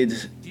way I did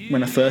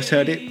when I first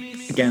heard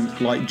it. Again,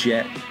 like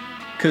Jet.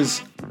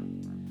 Because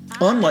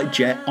unlike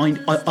Jet,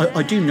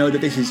 I do know that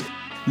this is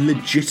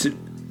legit.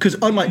 Because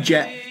unlike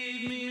Jet,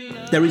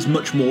 there is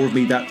much more of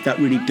me that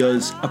really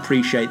does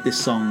appreciate this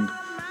song.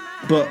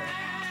 But,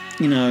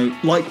 you know,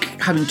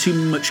 like having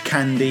too much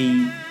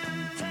candy,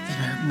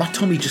 my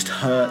tummy just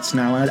hurts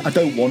now. I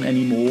don't want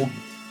any more.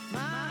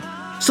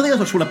 Something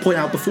else I just want to point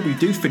out before we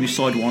do finish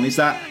side one is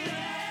that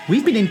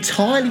we've been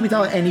entirely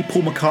without any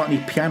Paul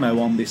McCartney piano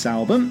on this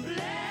album,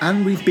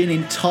 and we've been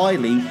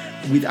entirely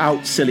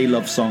without Silly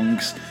Love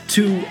Songs,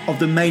 two of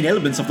the main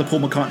elements of the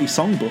Paul McCartney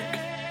songbook.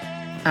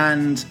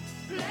 And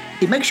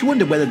it makes you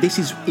wonder whether this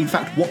is in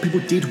fact what people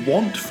did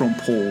want from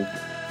Paul.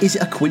 Is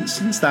it a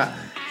coincidence that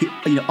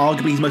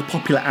arguably his most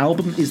popular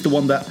album is the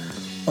one that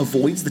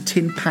avoids the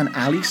Tin Pan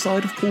Alley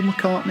side of Paul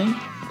McCartney?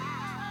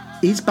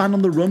 Is Band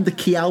on the Run the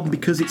key album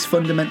because it's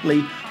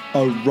fundamentally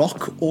a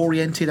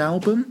rock-oriented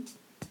album?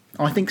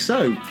 I think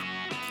so.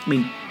 I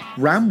mean,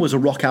 Ram was a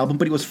rock album,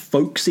 but it was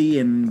folksy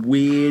and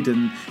weird,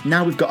 and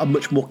now we've got a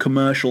much more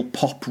commercial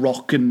pop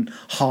rock and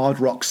hard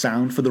rock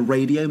sound for the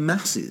radio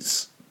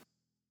masses.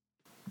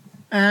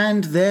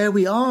 And there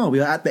we are. We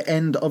are at the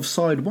end of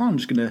side one. I'm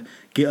just going to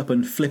get up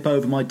and flip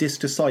over my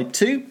disc to side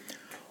two.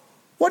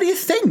 What do you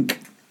think?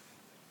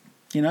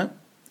 You know,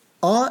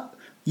 are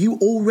you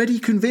already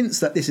convinced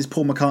that this is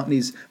Paul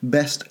McCartney's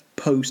best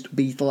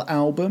post-Beatle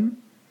album?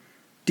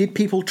 Did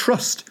people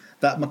trust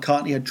that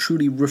McCartney had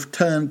truly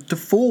returned to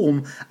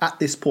form at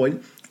this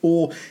point,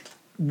 or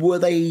were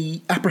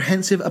they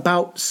apprehensive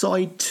about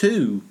side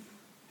 2?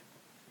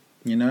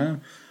 You know,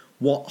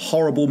 what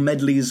horrible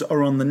medleys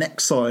are on the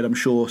next side, I'm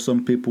sure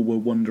some people were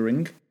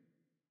wondering.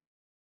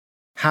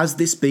 Has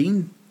this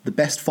been the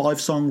best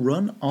 5-song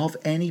run of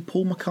any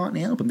Paul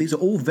McCartney album? These are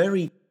all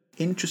very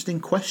interesting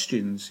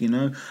questions, you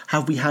know.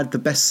 Have we had the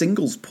best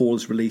singles Paul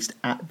has released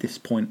at this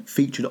point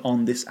featured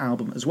on this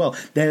album as well?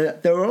 There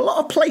are a lot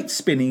of plates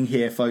spinning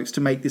here, folks,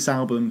 to make this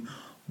album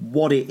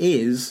what it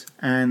is.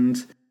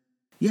 And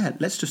yeah,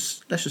 let's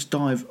just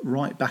dive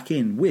right back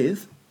in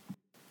with,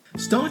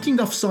 starting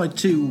off side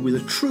 2 with a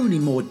truly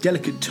more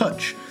delicate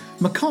touch.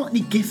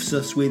 McCartney gifts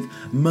us with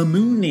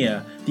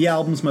Mamounia, the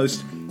album's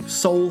most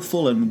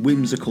soulful and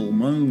whimsical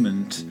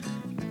moment.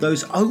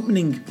 Those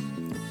opening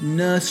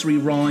nursery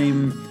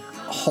rhyme,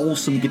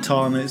 wholesome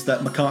guitar notes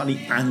that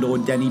McCartney and or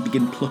Denny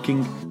begin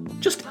plucking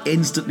just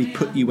instantly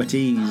put you at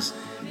ease.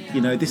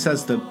 You know, this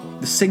has the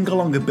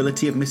sing-along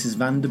ability of Mrs.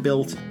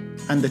 Vanderbilt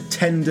and the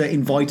tender,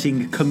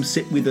 inviting, come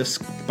sit with us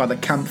by the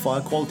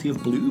campfire quality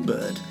of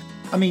Bluebird.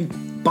 I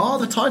mean, bar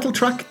the title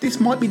track, this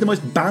might be the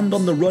most Band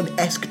on the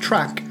Run-esque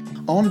track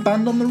on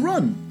Band on the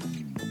Run.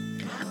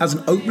 As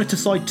an opener to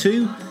side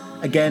 2,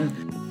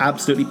 again,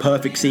 absolutely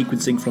perfect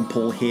sequencing from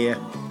Paul here,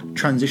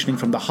 transitioning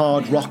from the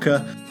hard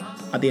rocker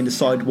at the end of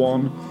side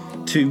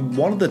 1 to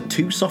one of the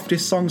 2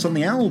 softest songs on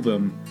the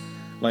album.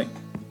 Like,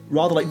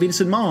 rather like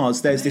Venus and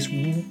Mars, there's this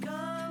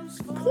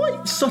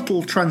quite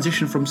subtle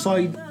transition from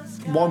side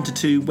 1 to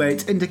 2 where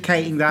it's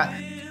indicating that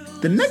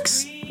the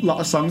next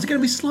lot of songs are going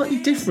to be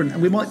slightly different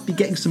and we might be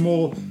getting some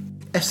more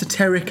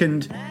esoteric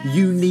and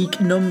unique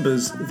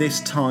numbers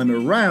this time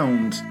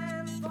around.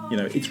 You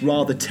know, it's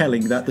rather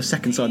telling that the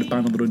second side of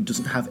Band on the Run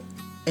doesn't have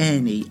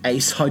any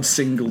A-side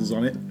singles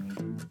on it.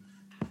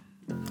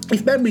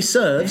 If memory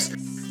serves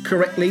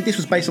correctly, this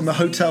was based on the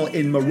hotel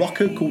in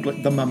Morocco called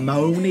like the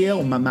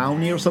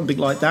Mamounia or something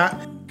like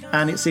that.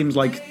 And it seems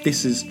like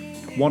this is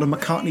one of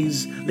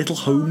McCartney's little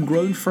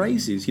homegrown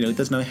phrases. You know,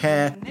 there's no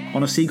hair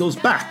on a seagull's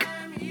back.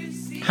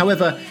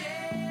 However,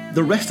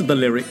 the rest of the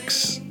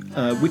lyrics,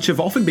 which have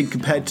often been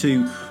compared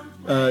to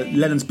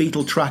Lennon's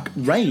Beatle track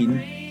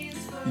Rain,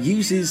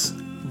 uses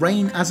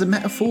rain as a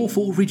metaphor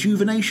for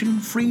rejuvenation,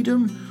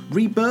 freedom,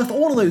 rebirth,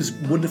 all of those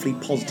wonderfully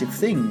positive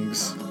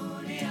things.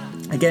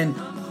 Again,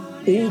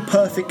 all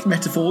perfect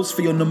metaphors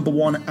for your number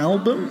 1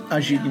 album,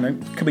 as you know,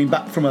 coming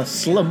back from a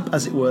slump,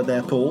 as it were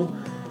there, Paul.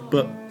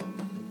 But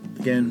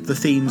again, the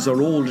themes are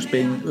all just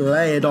being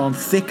layered on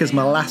thick as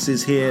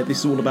molasses here. This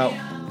is all about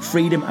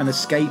freedom and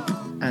escape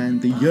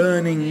and the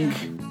yearning,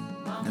 you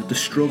know, the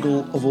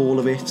struggle of all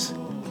of it.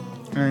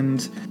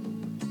 And,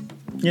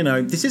 you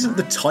know, this isn't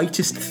the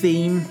tightest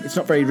theme. It's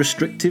not very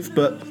restrictive,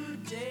 but,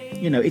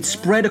 you know, it's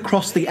spread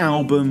across the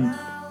album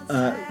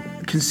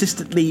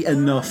consistently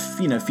enough,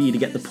 you know, for you to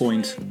get the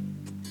point.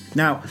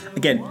 Now,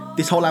 again,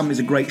 this whole album is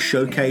a great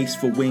showcase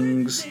for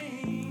Wings,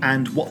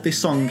 and what this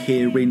song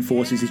here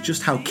reinforces is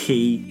just how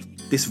key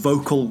this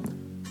vocal...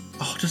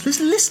 Oh, just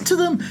listen to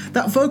them!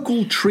 That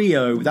vocal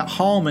trio, that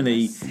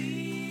harmony,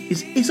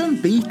 is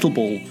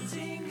unbeatable.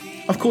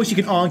 Of course, you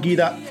can argue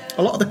that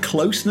a lot of the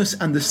closeness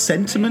and the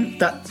sentiment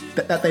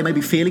that they may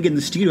be feeling in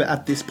the studio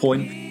at this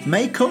point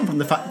may come from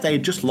the fact that they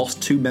had just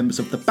lost 2 members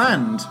of the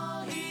band.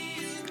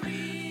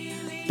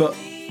 But,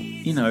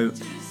 you know,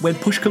 when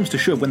push comes to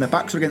shove, when their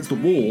backs are against the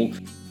wall,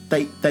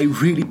 they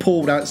really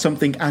pulled out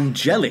something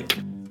angelic.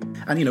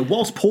 And, you know,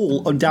 whilst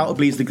Paul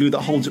undoubtedly is the glue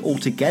that holds it all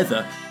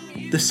together,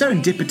 the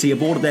serendipity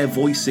of all of their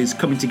voices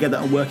coming together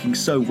and working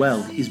so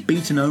well is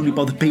beaten only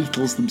by the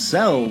Beatles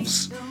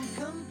themselves.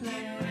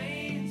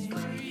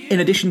 In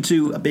addition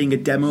to being a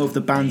demo of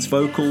the band's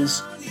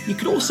vocals, you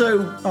could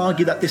also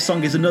argue that this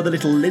song is another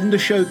little Linda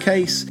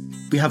showcase.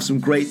 We have some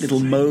great little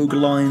Moog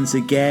lines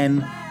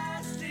again,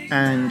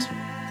 and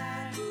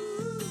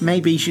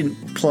maybe you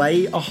shouldn't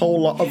play a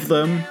whole lot of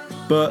them,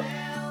 but,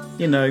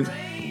 you know,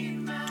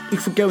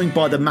 if we're going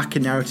by the Macca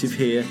narrative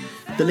here,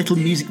 the little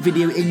music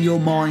video in your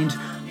mind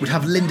would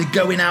have Linda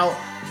going out,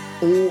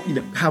 or, you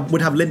know,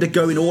 would have Linda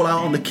going all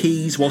out on the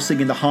keys while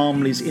singing the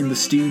harmonies in the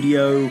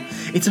studio.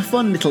 It's a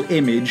fun little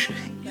image,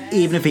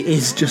 even if it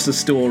is just a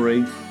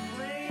story.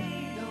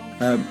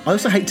 I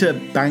also hate to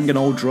bang an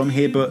old drum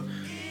here, but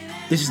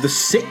this is the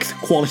 6th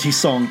quality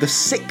song, the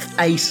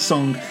 6th ace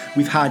song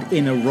we've had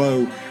in a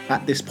row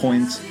at this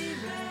point.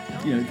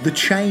 You know, the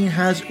chain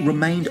has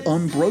remained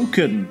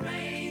unbroken,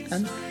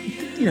 and,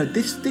 you know,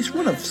 this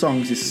run of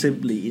songs is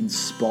simply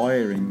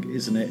inspiring,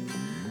 isn't it?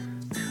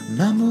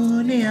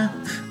 Mamounia,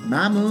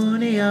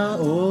 Mamounia,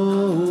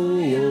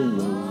 oh,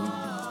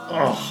 oh,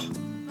 oh.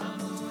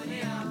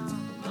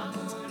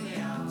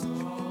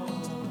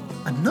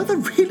 Another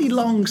really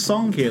long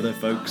song here, though,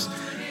 folks.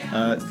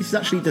 This is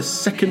actually the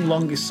 2nd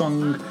longest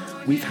song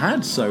we've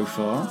had so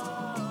far.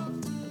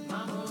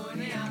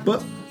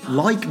 But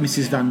like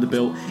Mrs.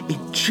 Vanderbilt, it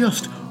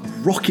just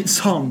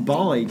rockets on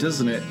by,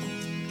 doesn't it?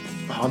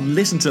 Oh,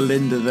 listen to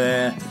Linda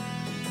there.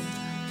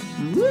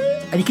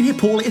 And you can hear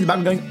Paul in the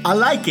background going, I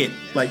like it.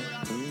 Like,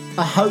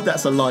 I hope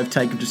that's a live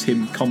take of just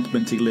him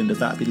complimenting Linda.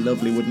 That'd be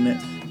lovely, wouldn't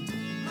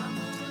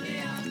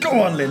it?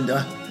 Go on,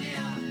 Linda.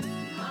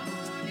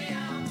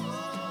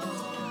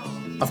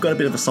 I've got a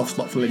bit of a soft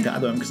spot for Linda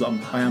at the moment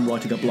because I am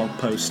writing a blog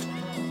post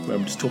where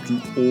I'm just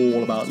talking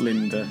all about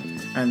Linda,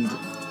 and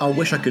I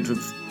wish I could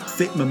have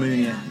fit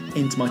Mamunia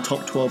into my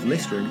top 12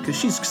 list really, because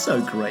she's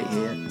so great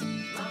here.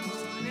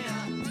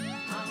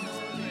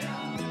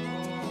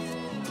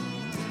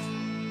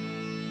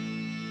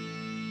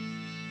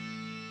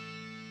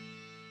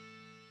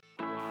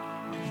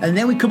 And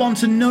then we come on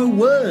to No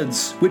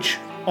Words, which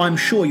I'm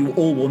sure you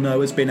all will know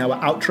has been our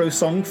outro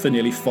song for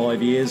nearly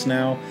 5 years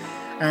now.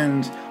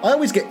 And I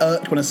always get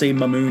irked when I see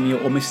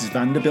Mamunia or Mrs.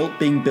 Vanderbilt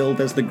being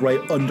billed as the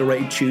great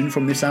underrated tune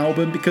from this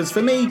album, because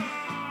for me,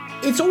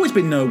 it's always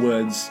been No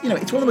Words. You know,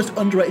 it's one of the most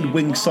underrated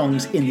Wings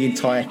songs in the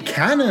entire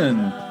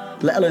canon,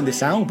 let alone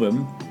this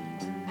album.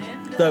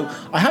 Though,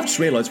 I have just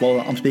realised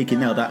while I'm speaking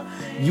now that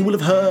you will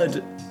have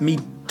heard me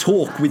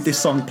talk with this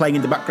song playing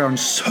in the background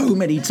so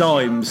many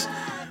times,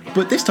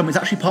 but this time it's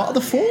actually part of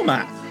the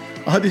format.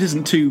 I hope this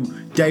isn't too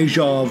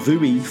deja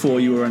vu-y for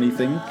you or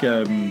anything,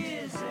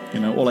 you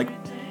know, or like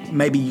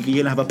maybe you're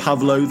going to have a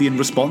Pavlovian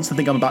response and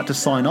think I'm about to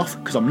sign off,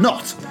 because I'm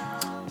not.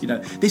 You know,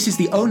 this is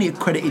the only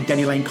accredited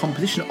Denny Laine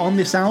composition on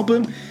this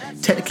album.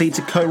 Technically, it's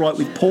a co-write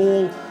with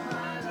Paul.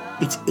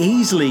 It's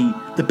easily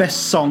the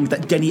best song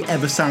that Denny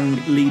ever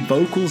sang lead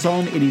vocals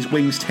on in his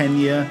Wings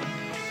tenure.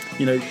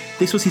 You know,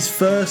 this was his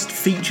first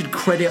featured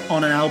credit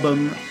on an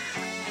album,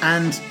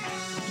 and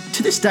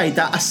to this day,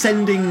 that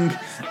ascending,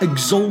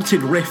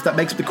 exalted riff that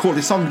makes up the core of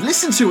this song,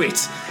 listen to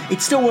it!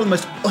 It's still one of the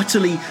most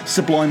utterly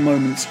sublime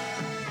moments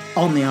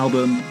on the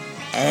album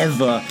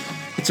ever.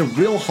 It's a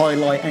real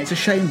highlight, and it's a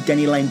shame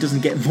Denny Laine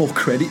doesn't get more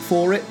credit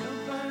for it.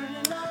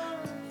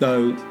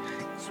 Though,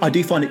 I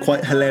do find it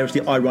quite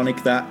hilariously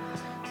ironic that,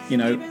 you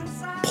know,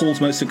 Paul's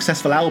most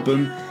successful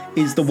album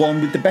is the one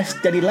with the best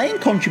Denny Laine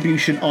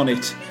contribution on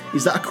it.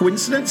 Is that a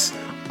coincidence?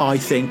 I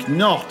think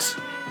not.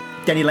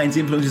 Denny Laine's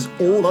influence is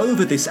all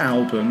over this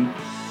album,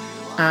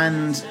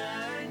 and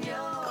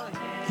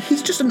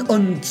he's just an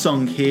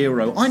unsung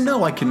hero. I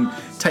know I can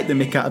take the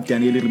mick out of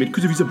Denny a little bit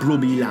because he's a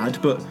Brummy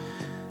lad, but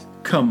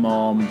come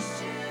on.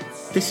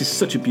 This is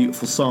such a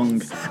beautiful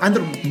song. And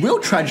the real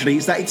tragedy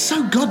is that it's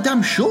so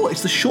goddamn short.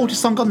 It's the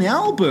shortest song on the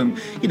album.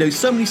 You know,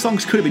 so many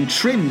songs could have been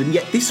trimmed, and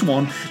yet this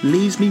one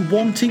leaves me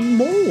wanting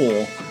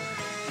more.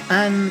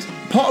 And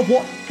part of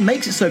what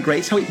makes it so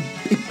great is how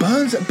it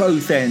burns at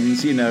both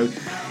ends, you know.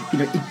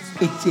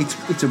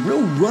 It's a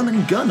real run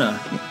and gunner.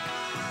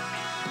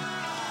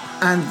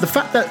 And the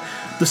fact that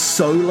the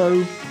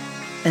solo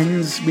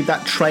ends with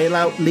that trail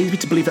out leads me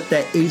to believe that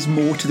there is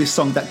more to this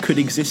song that could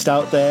exist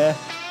out there.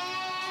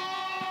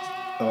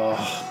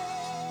 Oh,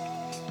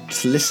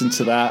 just listen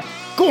to that.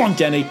 Go on,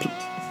 Denny.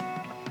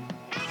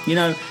 You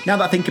know, now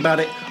that I think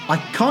about it, I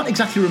can't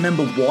exactly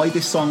remember why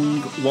this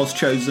song was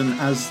chosen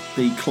as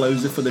the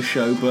closer for the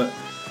show, but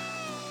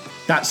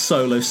that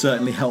solo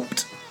certainly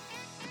helped.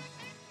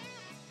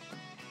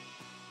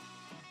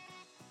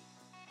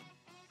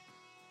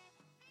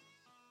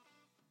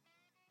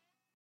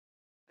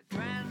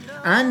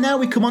 And now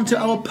we come on to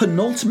our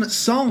penultimate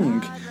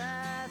song,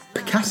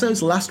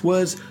 Picasso's last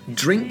words,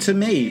 Drink to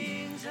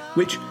Me,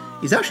 which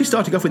is actually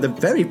starting off with a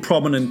very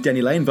prominent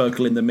Denny Laine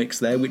vocal in the mix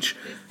there, which,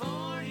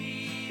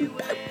 you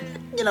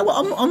know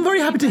what, I'm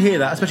very happy to hear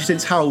that, especially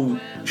since how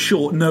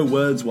short No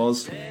Words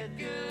was.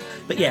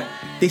 But yeah,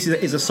 this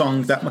is a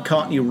song that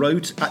McCartney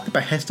wrote at the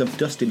behest of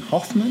Dustin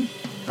Hoffman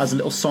as a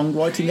little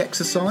songwriting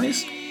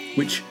exercise,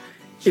 which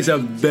is a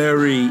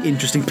very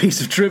interesting piece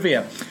of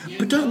trivia.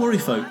 But don't worry,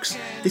 folks,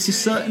 this is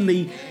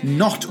certainly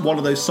not one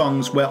of those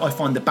songs where I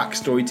find the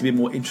backstory to be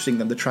more interesting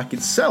than the track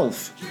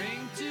itself,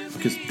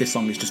 because this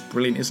song is just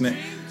brilliant, isn't it?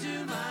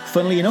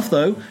 Funnily enough,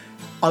 though,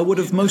 I would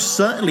have most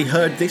certainly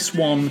heard this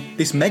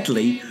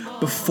medley,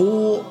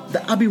 before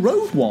the Abbey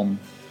Road one.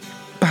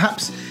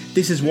 Perhaps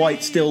this is why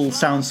it still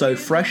sounds so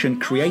fresh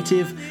and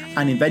creative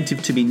and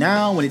inventive to me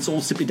now, when it's all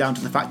simply down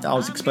to the fact that I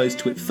was exposed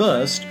to it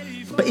first.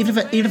 But even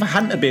if it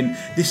hadn't have been,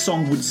 this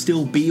song would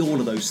still be all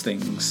of those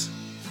things.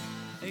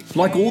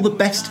 Like all the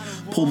best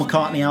Paul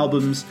McCartney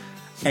albums,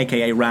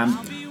 aka Ram,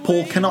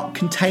 Paul cannot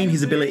contain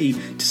his ability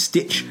to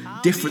stitch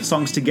different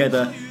songs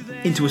together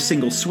into a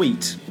single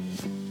suite.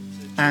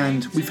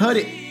 And we've heard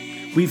it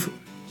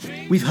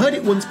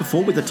once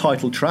before with the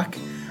title track,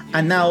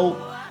 and now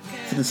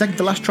for the second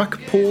to last track,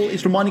 Paul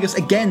is reminding us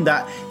again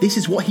that this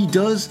is what he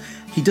does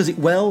it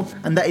well,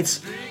 and that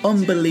it's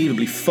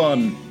unbelievably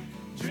fun.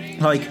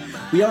 Like,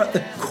 we are at the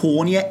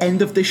cornier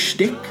end of this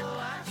shtick,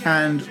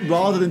 and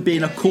rather than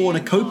being a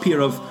cornucopia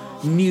of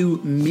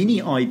new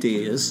mini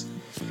ideas,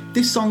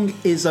 this song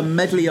is a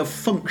medley of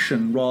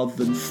function rather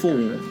than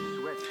form.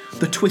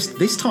 The twist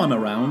this time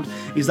around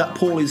is that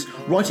Paul is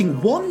writing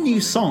one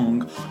new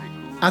song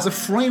as a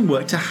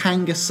framework to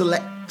hang a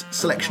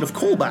selection of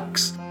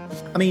callbacks.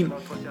 I mean,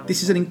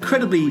 this is an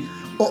incredibly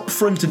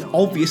upfront and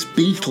obvious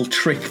Beatle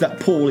trick that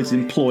Paul is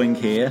employing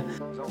here.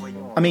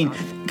 I mean,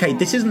 okay,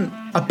 this isn't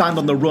a Band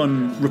on the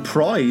Run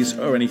reprise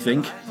or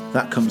anything,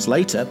 that comes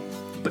later,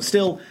 but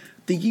still,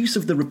 the use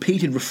of the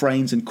repeated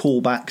refrains and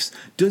callbacks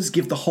does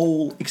give the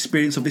whole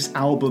experience of this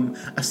album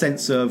a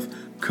sense of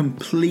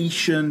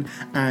completion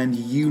and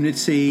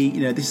unity.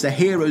 You know, this is a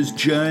hero's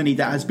journey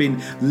that has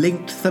been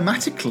linked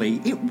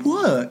thematically. It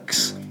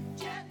works.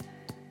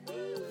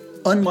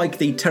 Unlike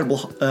the terrible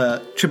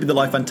Trip of the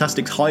Life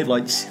Fantastics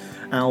Highlights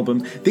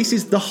album, this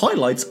is the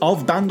highlights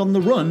of Band on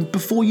the Run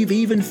before you've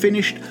even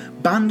finished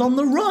Band on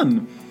the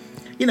Run.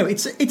 You know,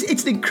 it's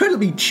an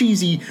incredibly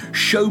cheesy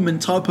showman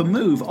type of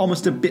move,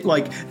 almost a bit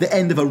like the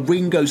end of a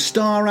Ringo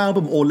Starr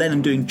album or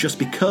Lennon doing Just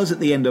Because at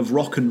the end of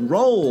Rock and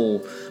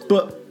Roll.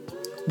 But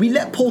we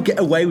let Paul get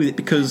away with it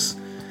because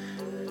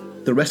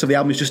the rest of the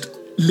album is just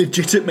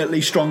legitimately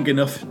strong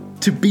enough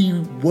to be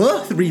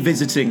worth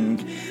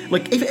revisiting.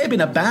 Like, if it had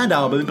been a bad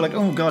album, it'd be like,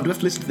 oh god, do we have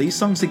to listen to these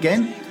songs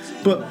again?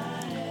 But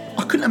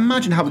I couldn't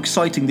imagine how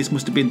exciting this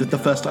must have been the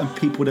first time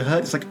people would have heard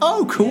it. It's like,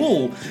 oh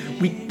cool,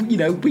 we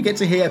get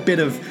to hear a bit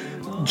of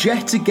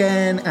Jet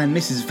again and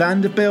Mrs.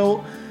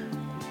 Vanderbilt.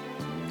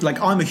 Like,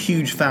 I'm a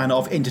huge fan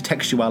of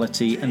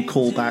intertextuality and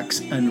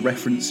callbacks and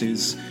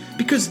references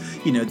because,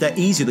 you know, they're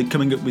easier than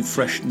coming up with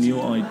fresh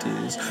new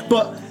ideas.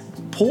 But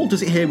Paul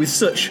does it here with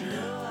such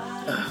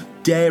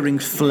daring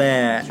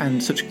flair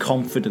and such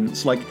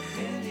confidence. Like,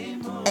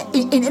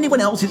 in anyone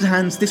else's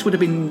hands, this would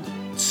have been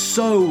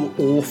so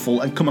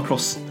awful and come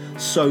across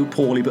so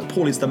poorly. But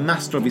Paul is the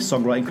master of his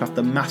songwriting craft,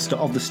 the master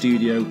of the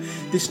studio.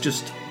 This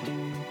just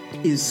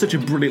is such a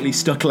brilliantly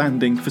stuck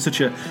landing for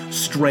such a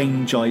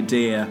strange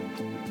idea.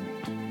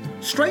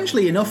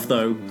 Strangely enough,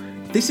 though,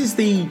 this is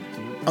the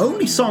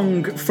only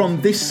song from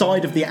this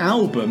side of the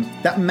album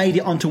that made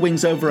it onto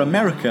Wings Over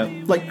America.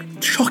 Like,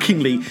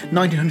 shockingly,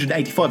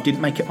 1985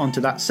 didn't make it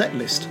onto that set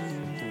list.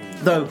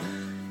 Though,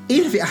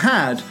 even if it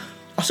had,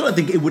 I still don't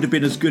think it would have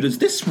been as good as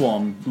this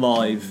one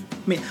live.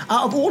 I mean,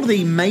 out of all of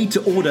the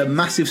made-to-order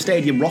massive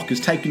stadium rockers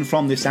taken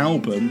from this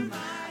album,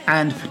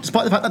 and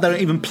despite the fact that they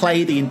don't even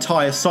play the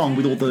entire song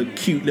with all the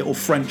cute little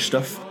French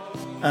stuff,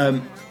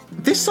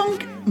 this song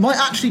might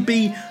actually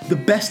be the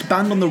best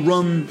Band on the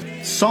Run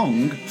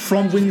song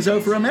from Wings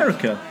Over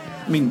America.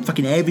 I mean,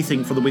 fucking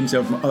everything for the Wings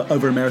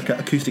Over America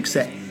acoustic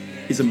set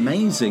is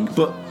amazing,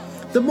 but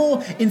the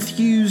more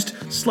enthused,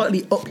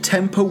 slightly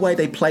up-tempo way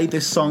they play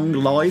this song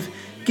live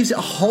gives it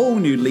a whole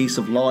new lease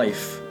of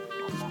life.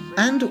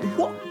 And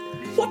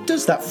what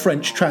does that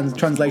French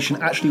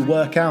translation actually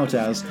work out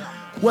as?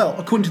 Well,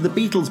 according to the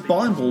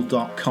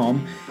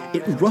BeatlesBible.com,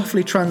 it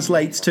roughly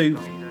translates to,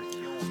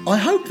 I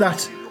hope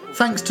that,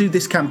 thanks to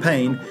this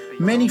campaign,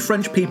 many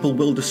French people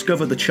will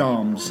discover the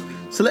charms.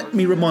 So let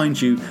me remind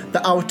you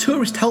that our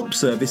tourist help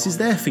service is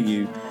there for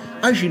you.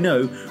 As you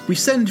know, we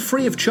send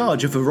free of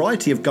charge a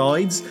variety of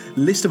guides,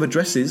 list of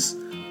addresses,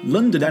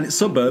 London and its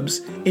suburbs,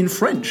 in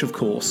French, of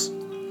course.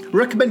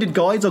 Recommended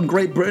guides on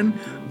Great Britain,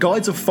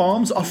 guides of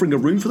farms offering a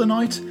room for the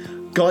night,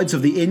 guides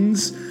of the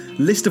inns,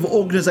 list of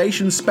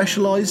organisations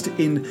specialised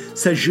in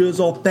séjours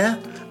au pair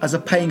as a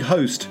paying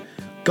host,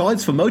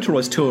 guides for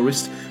motorised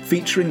tourists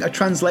featuring a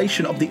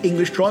translation of the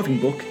English driving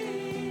book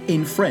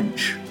in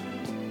French.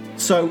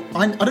 So,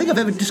 I don't think I've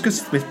ever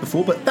discussed this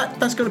before, but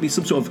that's got to be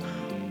some sort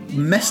of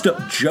messed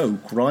up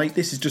joke, right?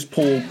 This is just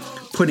Paul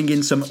putting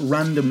in some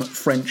random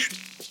French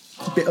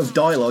bit of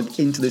dialogue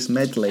into this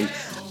medley.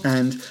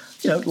 And,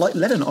 you know, like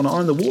Lennon on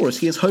Iron the Walrus,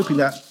 he is hoping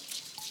that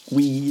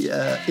we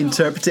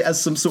interpret it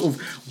as some sort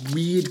of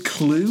weird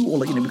clue, or,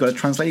 like, you know, we've got to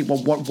translate it.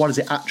 What does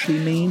it actually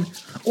mean?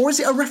 Or is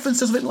it a reference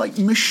to something like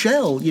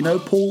Michelle, you know,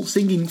 Paul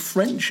singing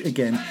French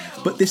again?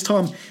 But this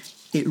time,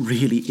 it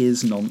really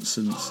is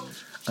nonsense.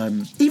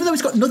 Even though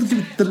it's got nothing to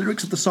do with the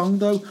lyrics of the song,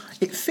 though,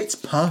 it fits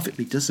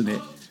perfectly, doesn't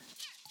it?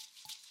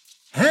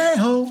 Hey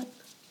ho,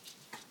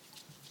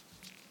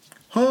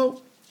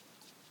 ho,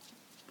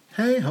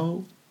 hey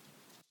ho.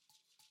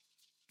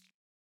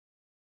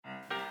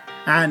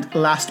 And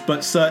last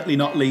but certainly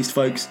not least,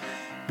 folks,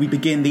 we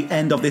begin the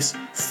end of this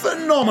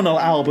phenomenal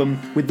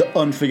album with the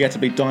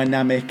unforgettably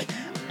dynamic,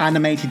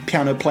 animated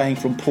piano playing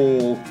from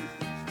Paul.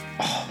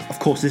 Oh, of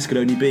course, this could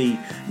only be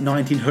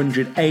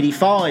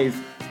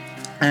 1985.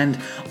 And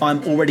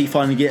I'm already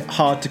finding it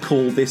hard to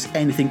call this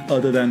anything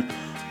other than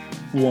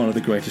one of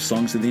the greatest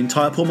songs in the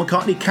entire Paul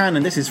McCartney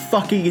canon. This is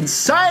fucking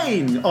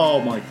insane!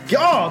 Oh my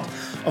god!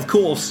 Of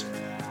course,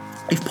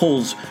 if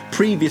Paul's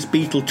previous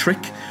Beatle trick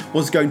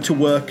was going to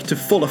work to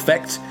full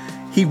effect,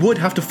 he would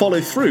have to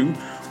follow through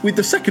with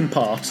the second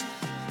part.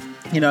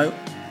 You know,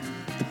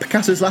 the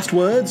Picasso's Last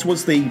Words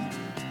was the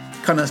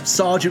kind of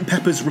Sgt.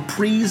 Pepper's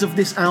reprise of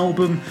this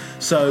album.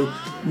 So,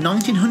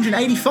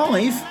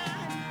 1985,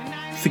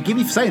 forgive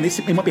me for saying this,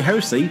 it might be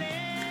heresy,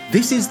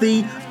 this is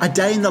the A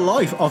Day in the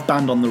Life of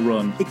Band on the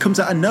Run. It comes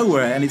out of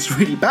nowhere and it's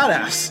really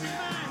badass.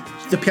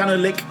 The piano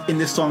lick in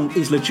this song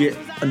is legit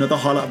another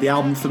highlight of the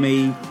album for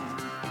me.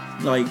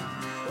 Like,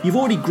 you've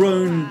already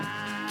grown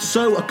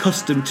so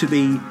accustomed to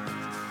the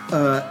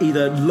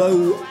either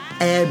low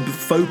ebb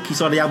folky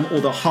side of the album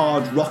or the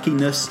hard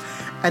rockiness,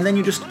 and then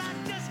you're just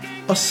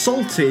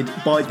assaulted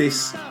by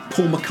this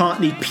Paul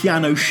McCartney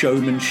piano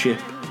showmanship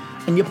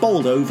and you're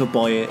bowled over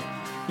by it.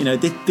 You know,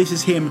 this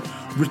is him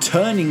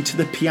returning to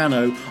the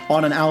piano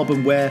on an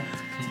album where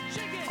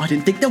I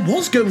didn't think there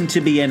was going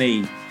to be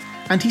any.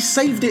 And he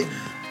saved it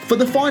for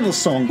the final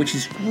song, which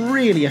is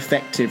really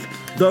effective,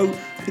 though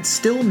it's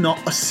still not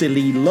a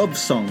silly love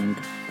song.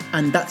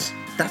 And that's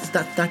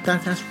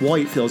why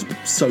it feels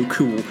so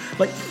cool.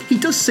 Like, he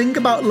does sing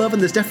about love,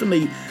 and there's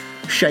definitely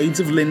shades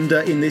of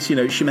Linda in this. You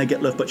know, she may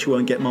get love, but she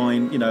won't get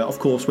mine. You know, of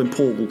course, when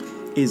Paul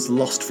is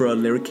lost for a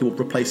lyric, he will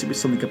replace it with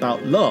something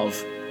about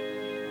love.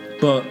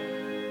 But,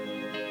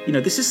 you know,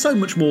 this is so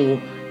much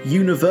more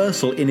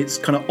universal in its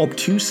kind of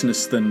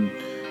obtuseness than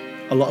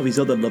a lot of his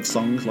other love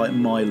songs, like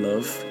My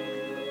Love.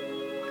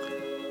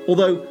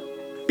 Although,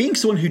 being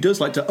someone who does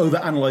like to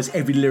overanalyze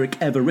every lyric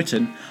ever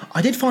written,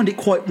 I did find it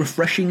quite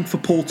refreshing for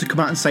Paul to come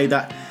out and say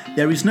that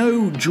there is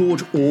no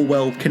George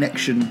Orwell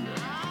connection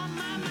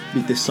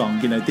with this song.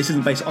 You know, this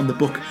isn't based on the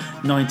book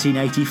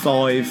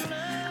 1985,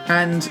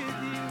 and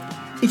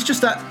it's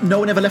just that No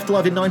One Ever Left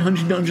Alive in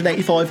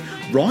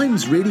 985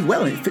 rhymes really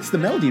well, and it fits the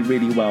melody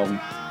really well.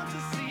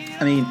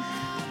 I mean,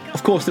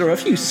 of course, there are a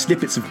few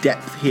snippets of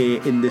depth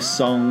here in this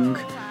song,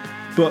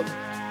 but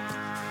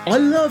I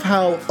love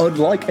how,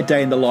 unlike A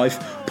Day in the Life,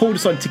 Paul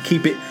decided to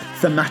keep it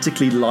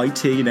thematically light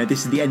here. You know,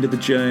 this is the end of the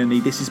journey.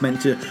 This is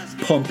meant to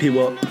pump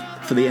you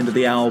up for the end of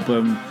the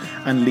album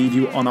and leave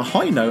you on a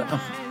high note.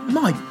 Oh,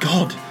 my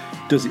God,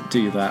 does it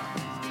do that?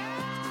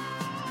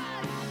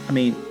 I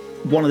mean,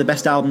 one of the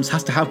best albums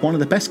has to have one of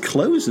the best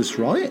closers,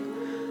 right?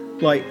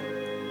 Like,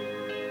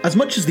 as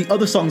much as the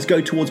other songs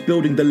go towards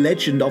building the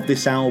legend of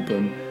this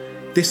album,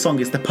 this song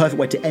is the perfect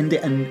way to end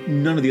it,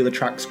 and none of the other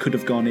tracks could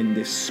have gone in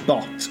this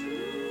spot.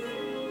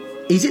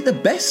 Is it the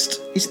best?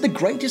 Is it the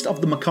greatest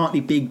of the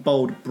McCartney Big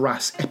Bold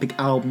Brass epic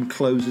album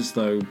closers,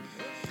 though?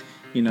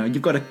 You know,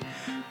 you've got to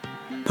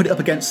put it up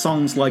against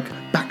songs like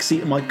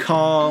Backseat of My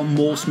Car,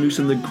 Morse Moose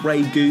and the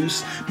Grey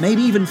Goose,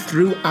 maybe even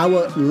Through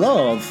Our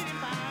Love.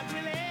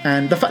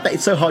 And the fact that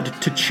it's so hard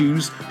to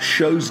choose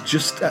shows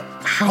just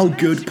how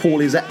good Paul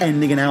is at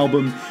ending an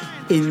album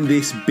in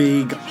this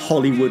big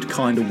Hollywood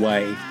kind of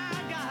way.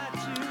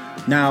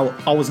 Now,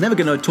 I was never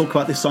going to talk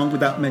about this song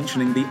without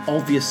mentioning the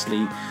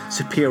obviously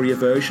superior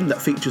version that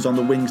features on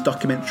the Wings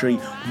documentary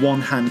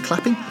One Hand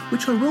Clapping,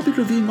 which I will be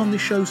reviewing on this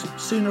show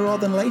sooner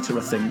rather than later,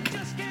 I think.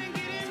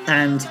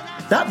 And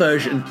that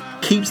version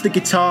keeps the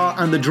guitar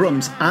and the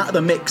drums out of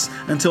the mix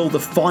until the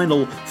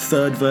final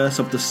third verse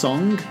of the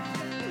song.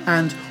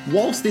 And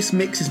whilst this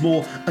mix is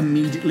more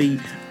immediately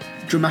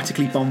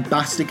dramatically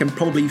bombastic and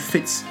probably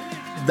fits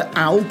the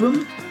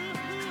album,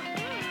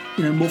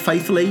 you know, more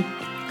faithfully,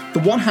 the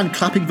one-hand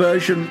clapping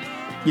version,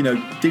 you know,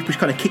 which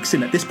kind of kicks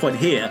in at this point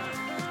here.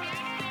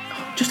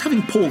 Just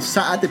having Paul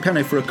sat at the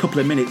piano for a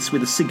couple of minutes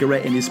with a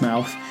cigarette in his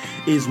mouth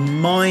is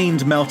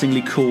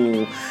mind-meltingly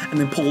cool. And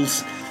then Paul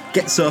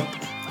gets up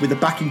with the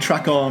backing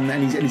track on,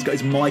 and he's got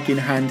his mic in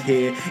hand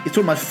here. It's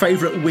one of my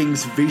favourite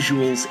Wings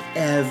visuals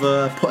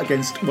ever, put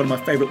against one of my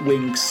favourite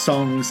Wings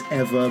songs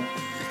ever.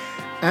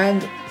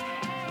 And,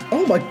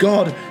 oh my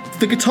God,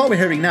 the guitar we're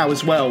hearing now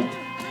as well.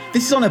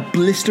 This is on a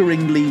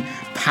blisteringly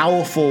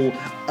powerful,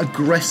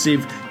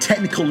 aggressive,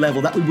 technical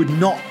level that we would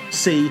not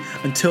see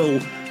until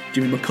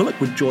Jimmy McCulloch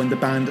would join the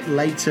band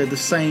later the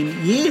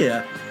same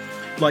year.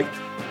 Like,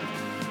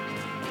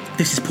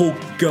 this is Paul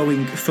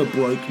going for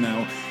broke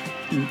now.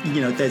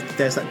 You know,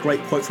 there's that great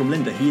quote from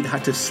Linda. He either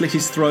had to slit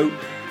his throat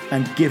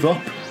and give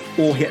up,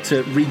 or he had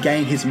to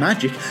regain his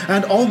magic.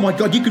 And oh my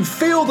God, you can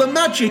feel the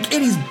magic.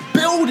 It is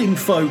building,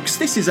 folks.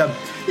 This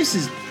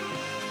is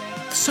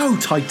so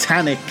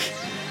Titanic.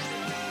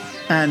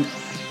 And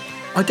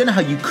I don't know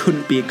how you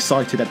couldn't be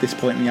excited at this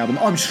point in the album.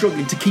 I'm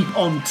struggling to keep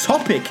on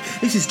topic.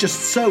 This is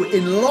just so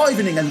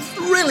enlivening and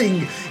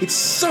thrilling. It's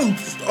so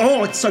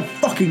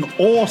fucking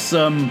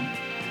awesome.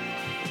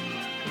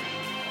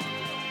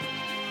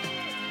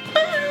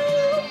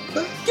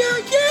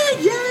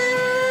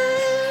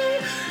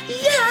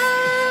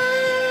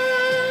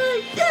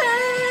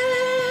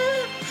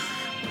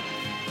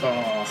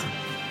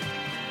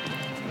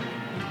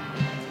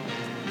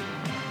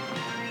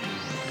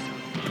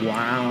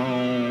 Wow.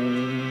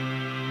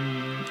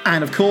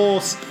 And of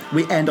course,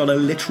 we end on a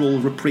literal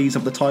reprise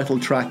of the title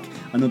track,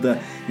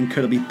 another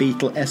incredibly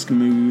Beatle-esque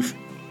move.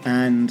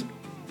 And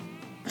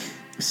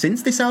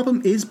since this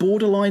album is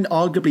borderline,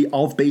 arguably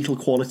of Beatle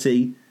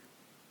quality,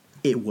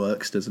 it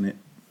works, doesn't it?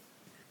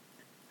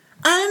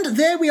 And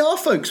there we are,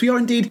 folks. We are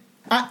indeed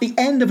at the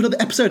end of another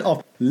episode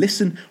of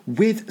Listen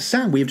with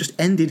Sam. We have just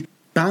ended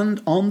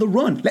Band on the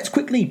Run. Let's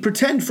quickly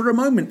pretend for a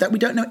moment that we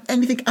don't know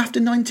anything after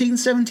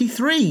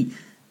 1973.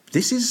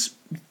 This is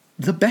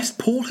the best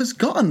Paul has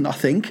gotten, I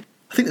think.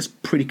 I think that's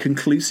pretty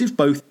conclusive,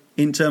 both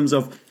in terms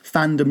of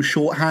fandom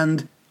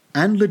shorthand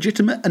and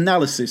legitimate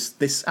analysis.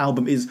 This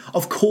album is,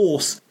 of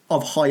course,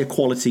 of higher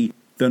quality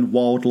than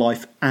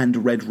Wildlife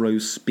and Red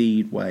Rose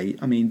Speedway.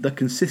 I mean, the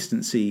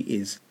consistency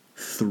is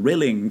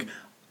thrilling.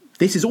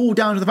 This is all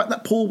down to the fact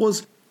that Paul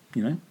was,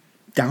 you know,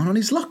 down on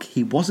his luck.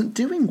 He wasn't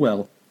doing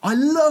well. I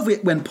love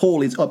it when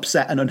Paul is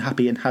upset and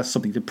unhappy and has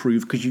something to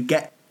prove, because you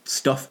get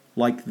stuff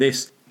like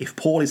this. If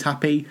Paul is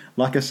happy,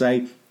 like I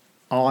say,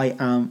 I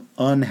am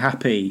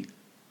unhappy.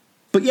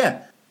 But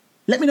yeah,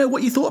 Let me know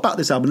what you thought about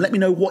this album. Let me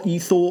know what you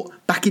thought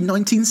back in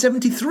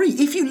 1973.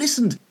 If you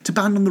listened to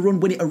Band on the Run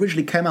when it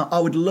originally came out, I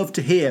would love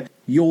to hear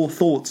your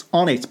thoughts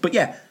on it. But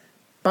yeah,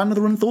 Band on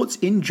the Run thoughts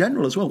in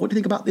general as well. What do you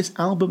think about this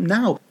album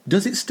now?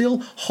 Does it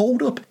still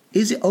hold up?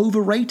 Is it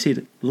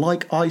overrated?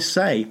 Like I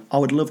say, I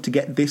would love to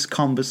get this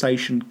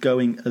conversation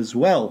going as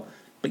well.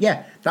 But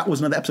yeah, that was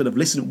another episode of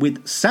Listen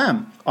with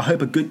Sam. I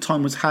hope a good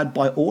time was had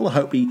by all. I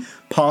hope we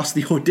passed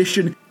the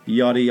audition,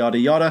 yada, yada,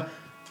 yada.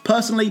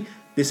 Personally,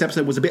 this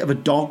episode was a bit of a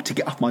dog to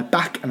get off my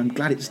back, and I'm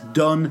glad it's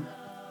done.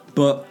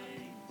 But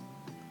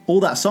all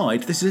that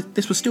aside,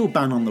 this was still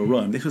Band on the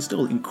Run. This was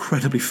still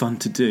incredibly fun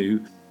to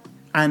do.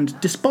 And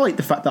despite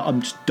the fact that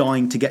I'm just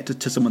dying to get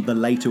to some of the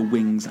later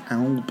Wings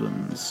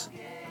albums,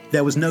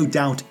 there was no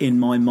doubt in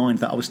my mind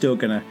that I was still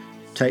going to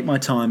take my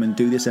time and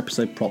do this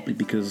episode properly,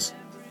 because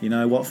you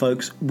know what,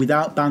 folks?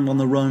 Without Band on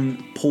the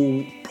Run,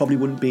 Paul probably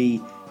wouldn't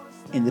be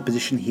in the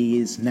position he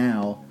is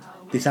now.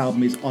 This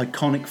album is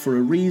iconic for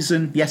a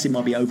reason. Yes, it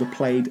might be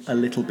overplayed a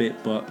little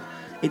bit, but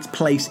its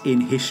place in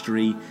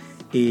history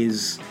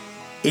is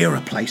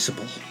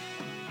irreplaceable.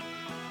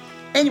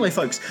 Anyway,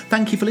 folks,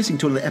 thank you for listening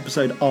to another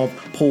episode of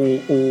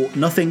Paul or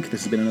Nothing.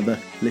 This has been another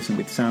Listen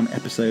with Sam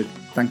episode.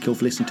 Thank you all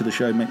for listening to the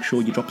show. Make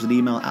sure you drop us an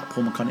email at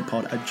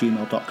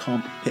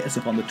paulmccartneypod@gmail.com. Hit us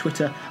up on the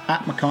Twitter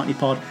at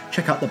McCartneyPod.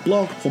 Check out the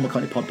blog,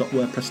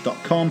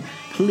 paulmccartneypod.wordpress.com.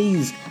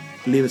 Please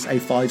leave us a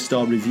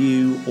 5-star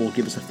review or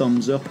give us a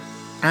thumbs up.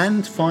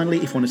 And finally,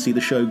 if you want to see the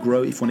show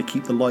grow, if you want to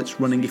keep the lights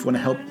running, if you want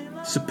to help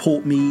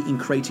support me in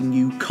creating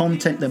new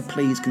content, then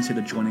please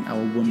consider joining our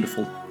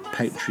wonderful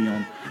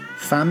Patreon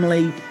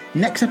family.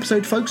 Next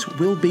episode, folks,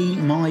 will be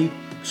my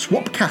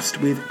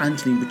Swapcast with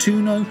Anthony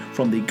Rotuno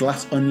from the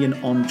Glass Onion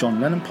on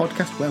John Lennon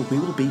podcast, where we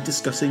will be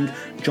discussing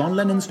John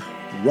Lennon's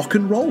rock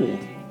and roll.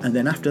 And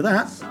then after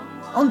that,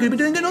 I'm going to be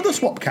doing another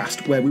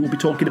Swapcast where we will be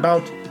talking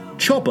about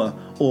Chobber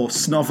or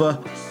Snover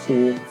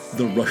or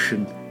the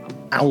Russian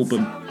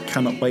album.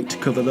 Cannot wait to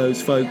cover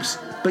those, folks.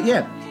 But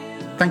yeah,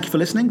 thank you for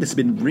listening. This has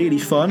been really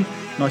fun.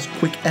 Nice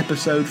quick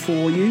episode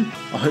for you.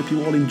 I hope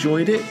you all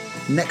enjoyed it.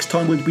 Next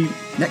time we're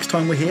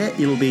here,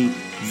 it'll be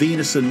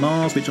Venus and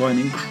Mars, which I'm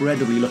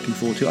incredibly looking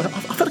forward to. I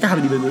feel like I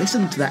haven't even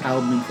listened to that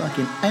album in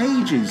fucking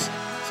ages.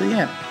 So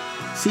yeah,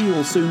 see you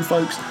all soon,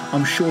 folks.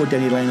 I'm sure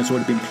Denny Lane has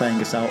already been playing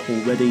us out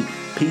already.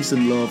 Peace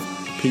and love.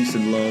 Peace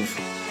and love.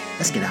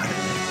 Let's get out of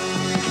here.